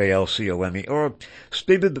Falconer, Falconer,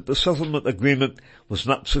 stated that the settlement agreement was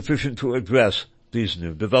not sufficient to address these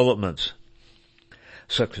new developments.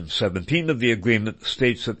 Section 17 of the agreement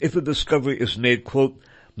states that if a discovery is made, quote,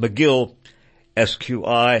 McGill,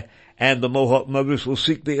 SQI, and the Mohawk Mothers will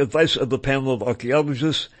seek the advice of the panel of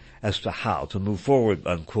archaeologists as to how to move forward,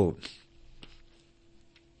 unquote.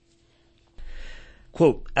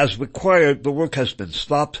 Quote, as required, the work has been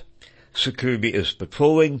stopped, security is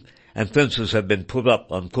patrolling, and fences have been put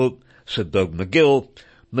up, unquote, said Doug Mitchell,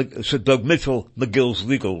 McGill's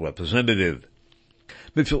legal representative.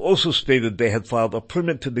 Mitchell also stated they had filed a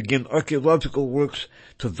permit to begin archaeological works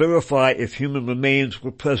to verify if human remains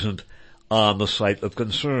were present on the site of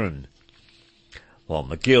concern. While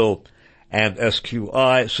McGill and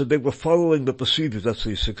SQI said they were following the procedures, that's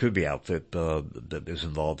the security outfit that is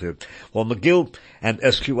involved here. While McGill and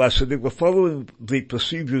SQI said they were following the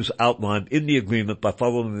procedures outlined in the agreement by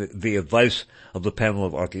following the advice of the panel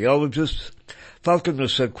of archaeologists, Falconer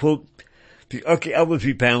said, quote, the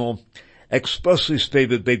archaeology panel expressly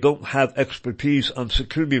stated they don't have expertise on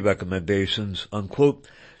security recommendations, unquote,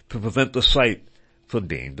 to prevent the site from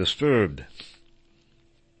being disturbed.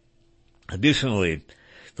 Additionally,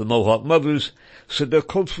 the Mohawk Mothers said their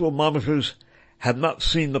cultural monitors had not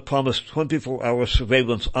seen the promised 24-hour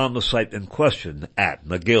surveillance on the site in question at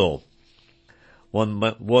McGill.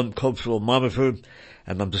 One cultural monitor,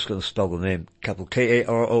 and I'm just going to spell the name, capital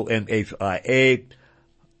Karonhia,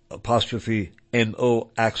 apostrophe N-O,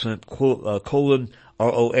 accent, colon,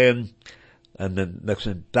 R-O-N, and then next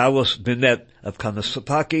name, Dallas Binet of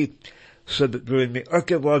Kanesatake, said that during the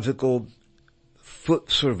archaeological foot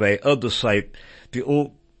survey of the site, the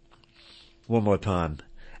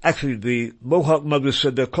Mohawk Mothers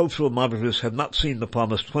said their cultural monitors had not seen the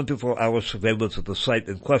promised 24-hour surveillance of the site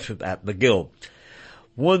in question at McGill.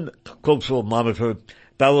 One cultural monitor,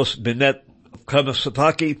 Dallas Binet of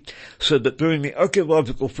Kanesatake, said that during the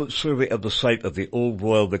archaeological foot survey of the site of the old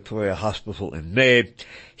Royal Victoria Hospital in May,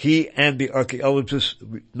 he and the archaeologists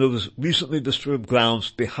noticed recently disturbed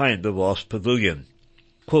grounds behind the lost pavilion.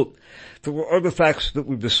 Quote, there were artifacts that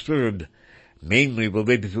were disturbed, mainly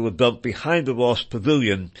related to a dump behind the lost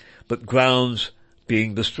pavilion, but grounds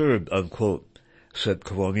being disturbed, unquote, said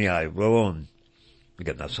Karonhia Rowan.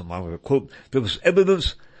 Again, that's a monitor. Quote, there was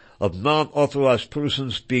evidence of non-authorized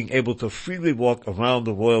persons being able to freely walk around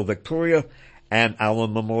the Royal Victoria and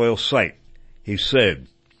Allen Memorial site, he said.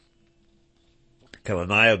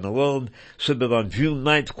 Karonhia Rowan said that on June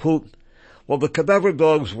 9th, quote, while the cadaver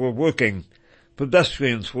dogs were working,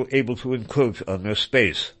 pedestrians were able to encroach on their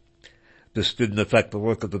space. This didn't affect the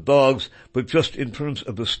work of the dogs, but just in terms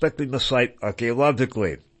of respecting the site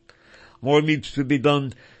archaeologically. More needs to be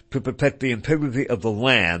done to protect the integrity of the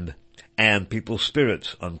land and people's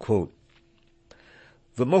spirits, unquote.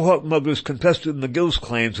 The Mohawk mothers contested McGill's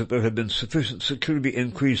claims that there had been sufficient security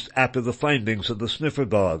increased after the findings of the sniffer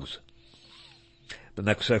dogs. The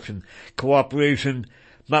next section, cooperation,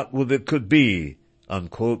 not what it could be,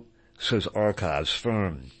 unquote, says archives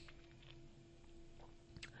firm.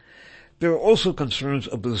 There are also concerns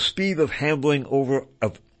over the speed of handing over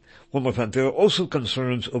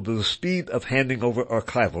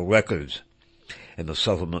archival records. In the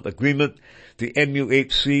settlement agreement, the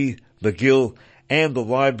MUHC, McGill, and the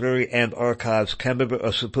Library and Archives Canada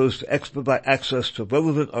are supposed to expedite access to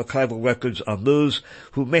relevant archival records on those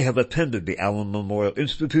who may have attended the Allen Memorial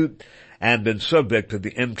Institute and been subject to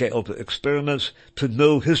the MKUltra experiments to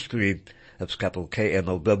know history, that's capital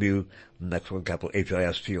K-N-O-W, next word capital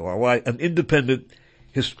H-I-S-T-O-R-Y, an independent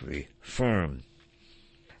history firm.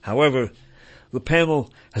 However, the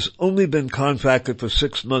panel has only been contracted for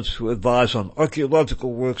 6 months to advise on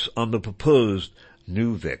archaeological works on the proposed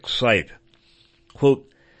New Vic site.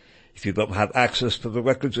 Quote, if you don't have access to the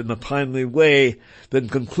records in a timely way, then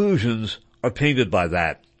conclusions are tainted by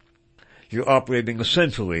that. You're operating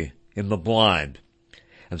essentially in the blind.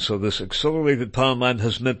 And so this accelerated timeline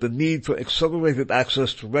has meant the need for accelerated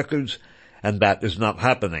access to records, and that is not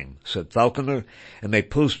happening, said Falconer in a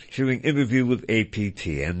post-hearing interview with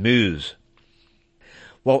APTN News.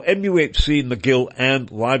 While MUHC, McGill,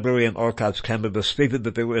 and Library and Archives Canada stated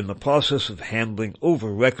that they were in the process of handing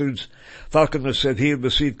over records, Falconer said he had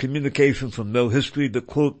received communication from No History that,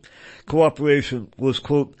 quote, cooperation was,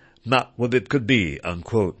 quote, not what it could be,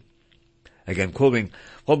 unquote. Again quoting,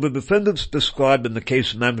 while the defendants described in the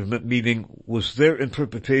case management meeting was their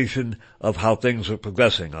interpretation of how things are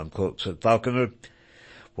progressing, unquote, said Falconer,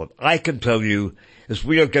 what I can tell you is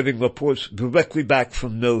we are getting reports directly back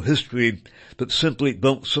from No History that simply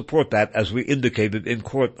don't support that as we indicated in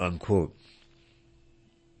court, unquote.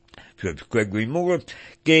 Judge Gregory Moore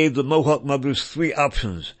gave the Mohawk mothers 3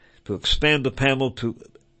 options: to expand the panel to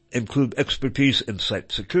include expertise in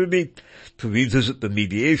site security, to revisit the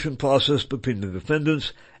mediation process between the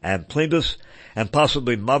defendants and plaintiffs, and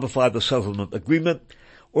possibly modify the settlement agreement,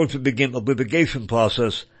 or to begin a litigation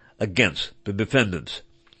process against the defendants.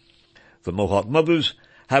 The Mohawk mothers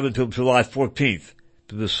have until July 14th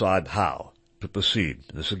to decide how to proceed.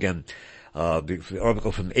 This again, the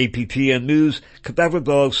article from APTN News, cadaver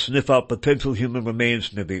dogs sniff out potential human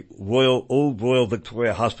remains near the Old Royal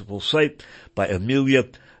Victoria Hospital site by Amelia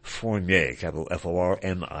Fournier, capital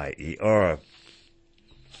F-O-R-N-I-E-R.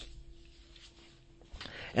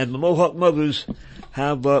 And the Mohawk mothers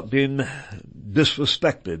have been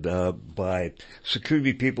disrespected by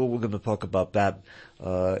security people. We're going to talk about that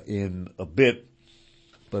in a bit.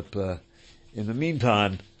 But in the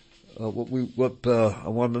meantime, what I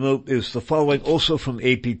want to note is the following, also from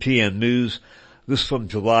APTN News. This from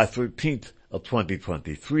July 13th of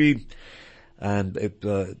 2023. And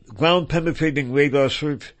ground penetrating radar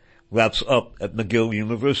search wraps up at McGill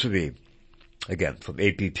University. Again, from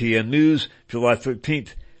APTN News, July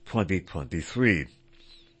 13th, 2023.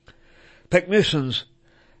 Technicians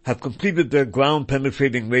have completed their ground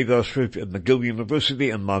penetrating radar search at McGill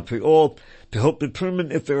University in Montreal to help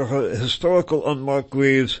determine if there are historical unmarked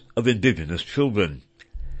graves of Indigenous children.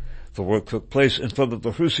 The work took place in front of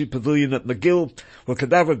the Hersey Pavilion at McGill, where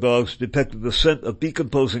cadaver dogs detected the scent of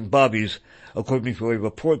decomposing bodies, according to a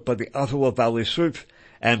report by the Ottawa Valley Search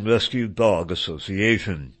and Rescue Dog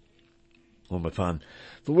Association. One more time.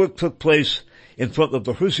 The work took place in front of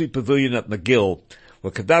the Hersey Pavilion at McGill,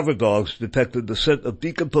 where cadaver dogs detected the scent of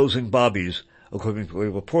decomposing bodies, according to a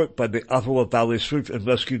report by the Ottawa Valley Search and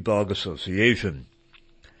Rescue Dog Association.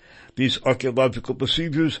 These archaeological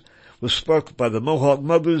procedures were sparked by the Mohawk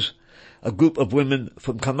mothers, a group of women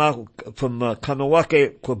from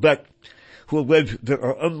Kanawake, Quebec, who allege there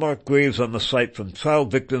are unmarked graves on the site from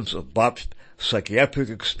child victims of botched psychiatric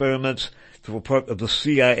experiments that were part of the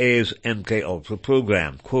CIA's MKUltra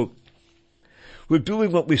program. Quote, we're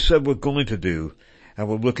doing what we said we're going to do, and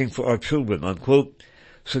we're looking for our children, unquote,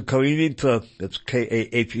 said Karinita, that's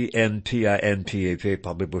K-A-H-E-N-T-I-N-T-H-A,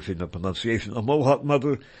 probably butchering the pronunciation, a Mohawk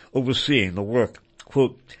mother overseeing the work.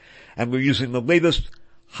 Quote, and we're using the latest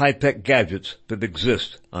high-tech gadgets that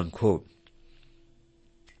exist, unquote.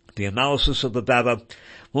 The analysis of the data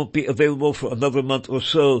won't be available for another month or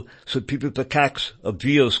so, said Peter Takacs of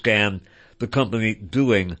Geoscan, the company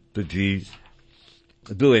doing the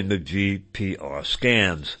GPR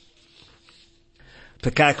scans.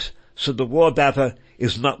 Takacs said the raw data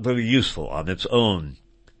is not very useful on its own.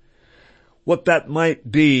 What that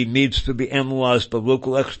might be needs to be analyzed by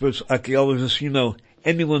local experts, archaeologists,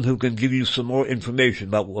 anyone who can give you some more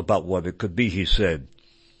information about what it could be, he said.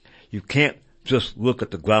 You can't just look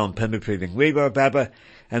at the ground-penetrating radar data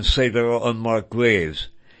and say there are unmarked graves.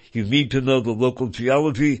 You need to know the local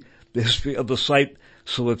geology, the history of the site,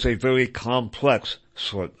 so it's a very complex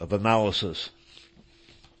sort of analysis.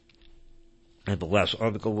 And the last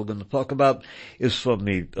article we're going to talk about is from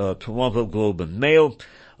the Toronto Globe and Mail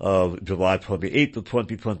of July 28th of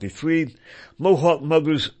 2023. Mohawk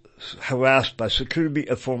mothers harassed by security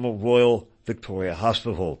at former Royal Victoria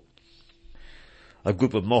Hospital. A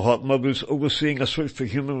group of Mohawk mothers overseeing a search for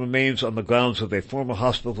human remains on the grounds of a former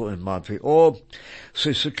hospital in Montreal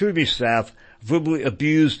say security staff verbally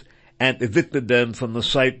abused and evicted them from the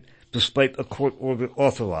site despite a court order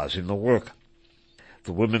authorizing the work.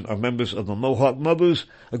 The women are members of the Mohawk Mothers,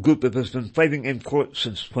 a group that has been fighting in court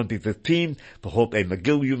since 2015 to halt a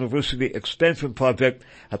McGill University expansion project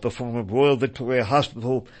at the former Royal Victoria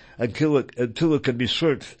Hospital until it can be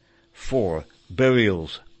searched for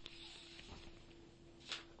burials.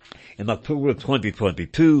 In October of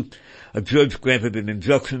 2022, a judge granted an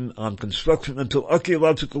injunction on construction until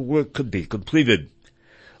archaeological work could be completed.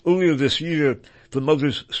 Earlier this year, the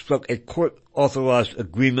mothers struck a court-authorized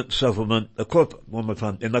agreement settlement.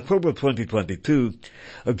 In October of 2022,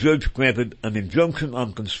 a judge granted an injunction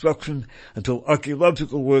on construction until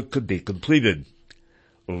archaeological work could be completed.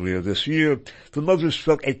 Earlier this year, the mothers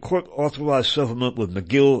struck a court-authorized settlement with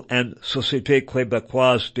McGill and Société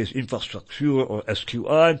Québécoise des Infrastructures, or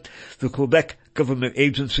SQI, the Quebec government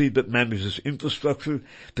agency that manages infrastructure,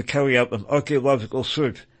 to carry out an archaeological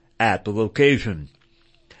search at the location.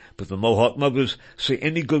 But the Mohawk mothers say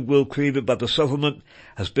any goodwill created by the settlement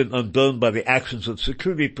has been undone by the actions of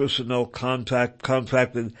security personnel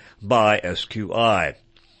contracted by SQI.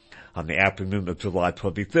 On the afternoon of July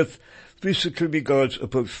 25th, 3 security guards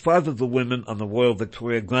approached 5 of the women on the Royal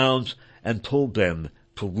Victoria grounds and told them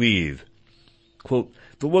to leave. Quote,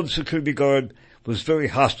 the one security guard was very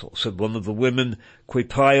hostile, said one of the women,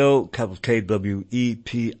 Kwetio, Kwetio,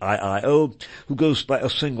 who goes by a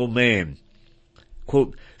single name.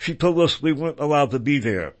 Quote, she told us we weren't allowed to be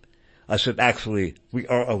there. I said, actually, we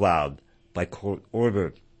are allowed by court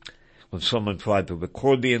order. When someone tried to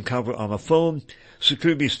record the encounter on a phone,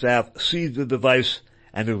 security staff seized the device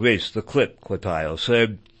and erased the clip, Kwetio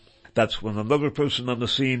said. That's when another person on the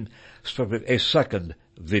scene started a second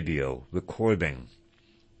video recording.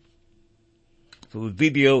 So the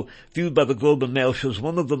video viewed by the Globe and Mail shows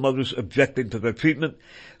one of the mothers objecting to their treatment,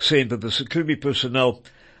 saying to the security personnel,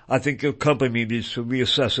 I think your company needs to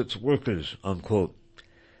reassess its workers, unquote.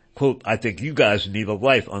 Quote, I think you guys need a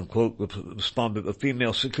life, unquote, responded a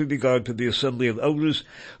female security guard to the Assembly of Elders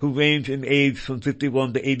who range in age from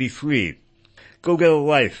 51 to 83. Go get a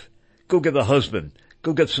life. Go get a husband.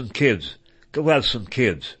 Go get some kids. Go have some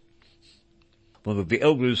kids. One of the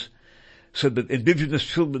elders said that Indigenous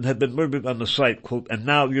children had been murdered on the site, quote, and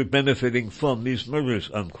now you're benefiting from these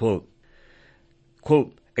murders, unquote.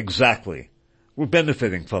 Quote, exactly. We're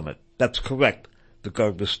benefiting from it. That's correct, the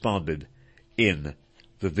guard responded in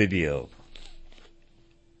the video.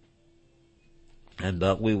 And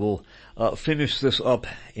we will finish this up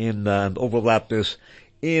and overlap this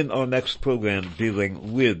in our next program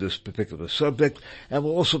dealing with this particular subject. And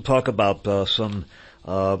we'll also talk about some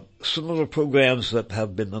similar programs that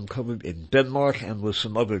have been uncovered in Denmark and with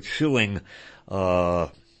some other chilling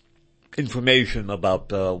information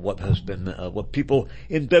about what people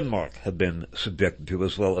in Denmark have been subjected to,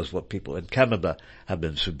 as well as what people in Canada have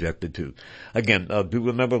been subjected to. Again, do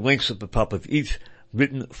remember links at the top of each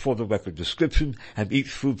written for the record description and each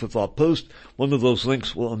food for thought post. One of those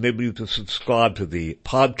links will enable you to subscribe to the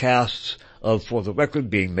podcasts of For the Record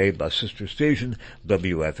being made by sister station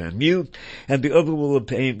WFMU, and the other will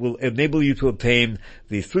enable you to obtain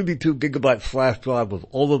the 32 gigabyte flash drive with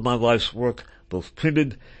all of my life's work, both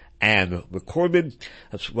printed and recorded.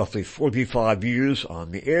 That's roughly 45 years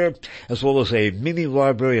on the air, as well as a mini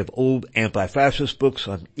library of old anti-fascist books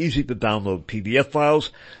on easy to download PDF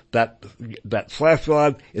files. That flash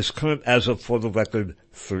drive is current as of For the Record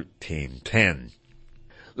 1310.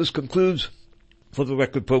 This concludes For the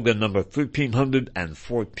Record program number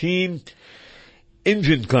 1314,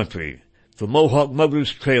 Injun Country, the Mohawk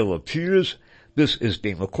Mother's Trail of Tears. This is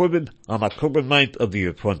being recorded on October 9th of the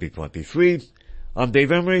year 2023. I'm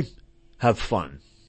Dave Emery. Have fun.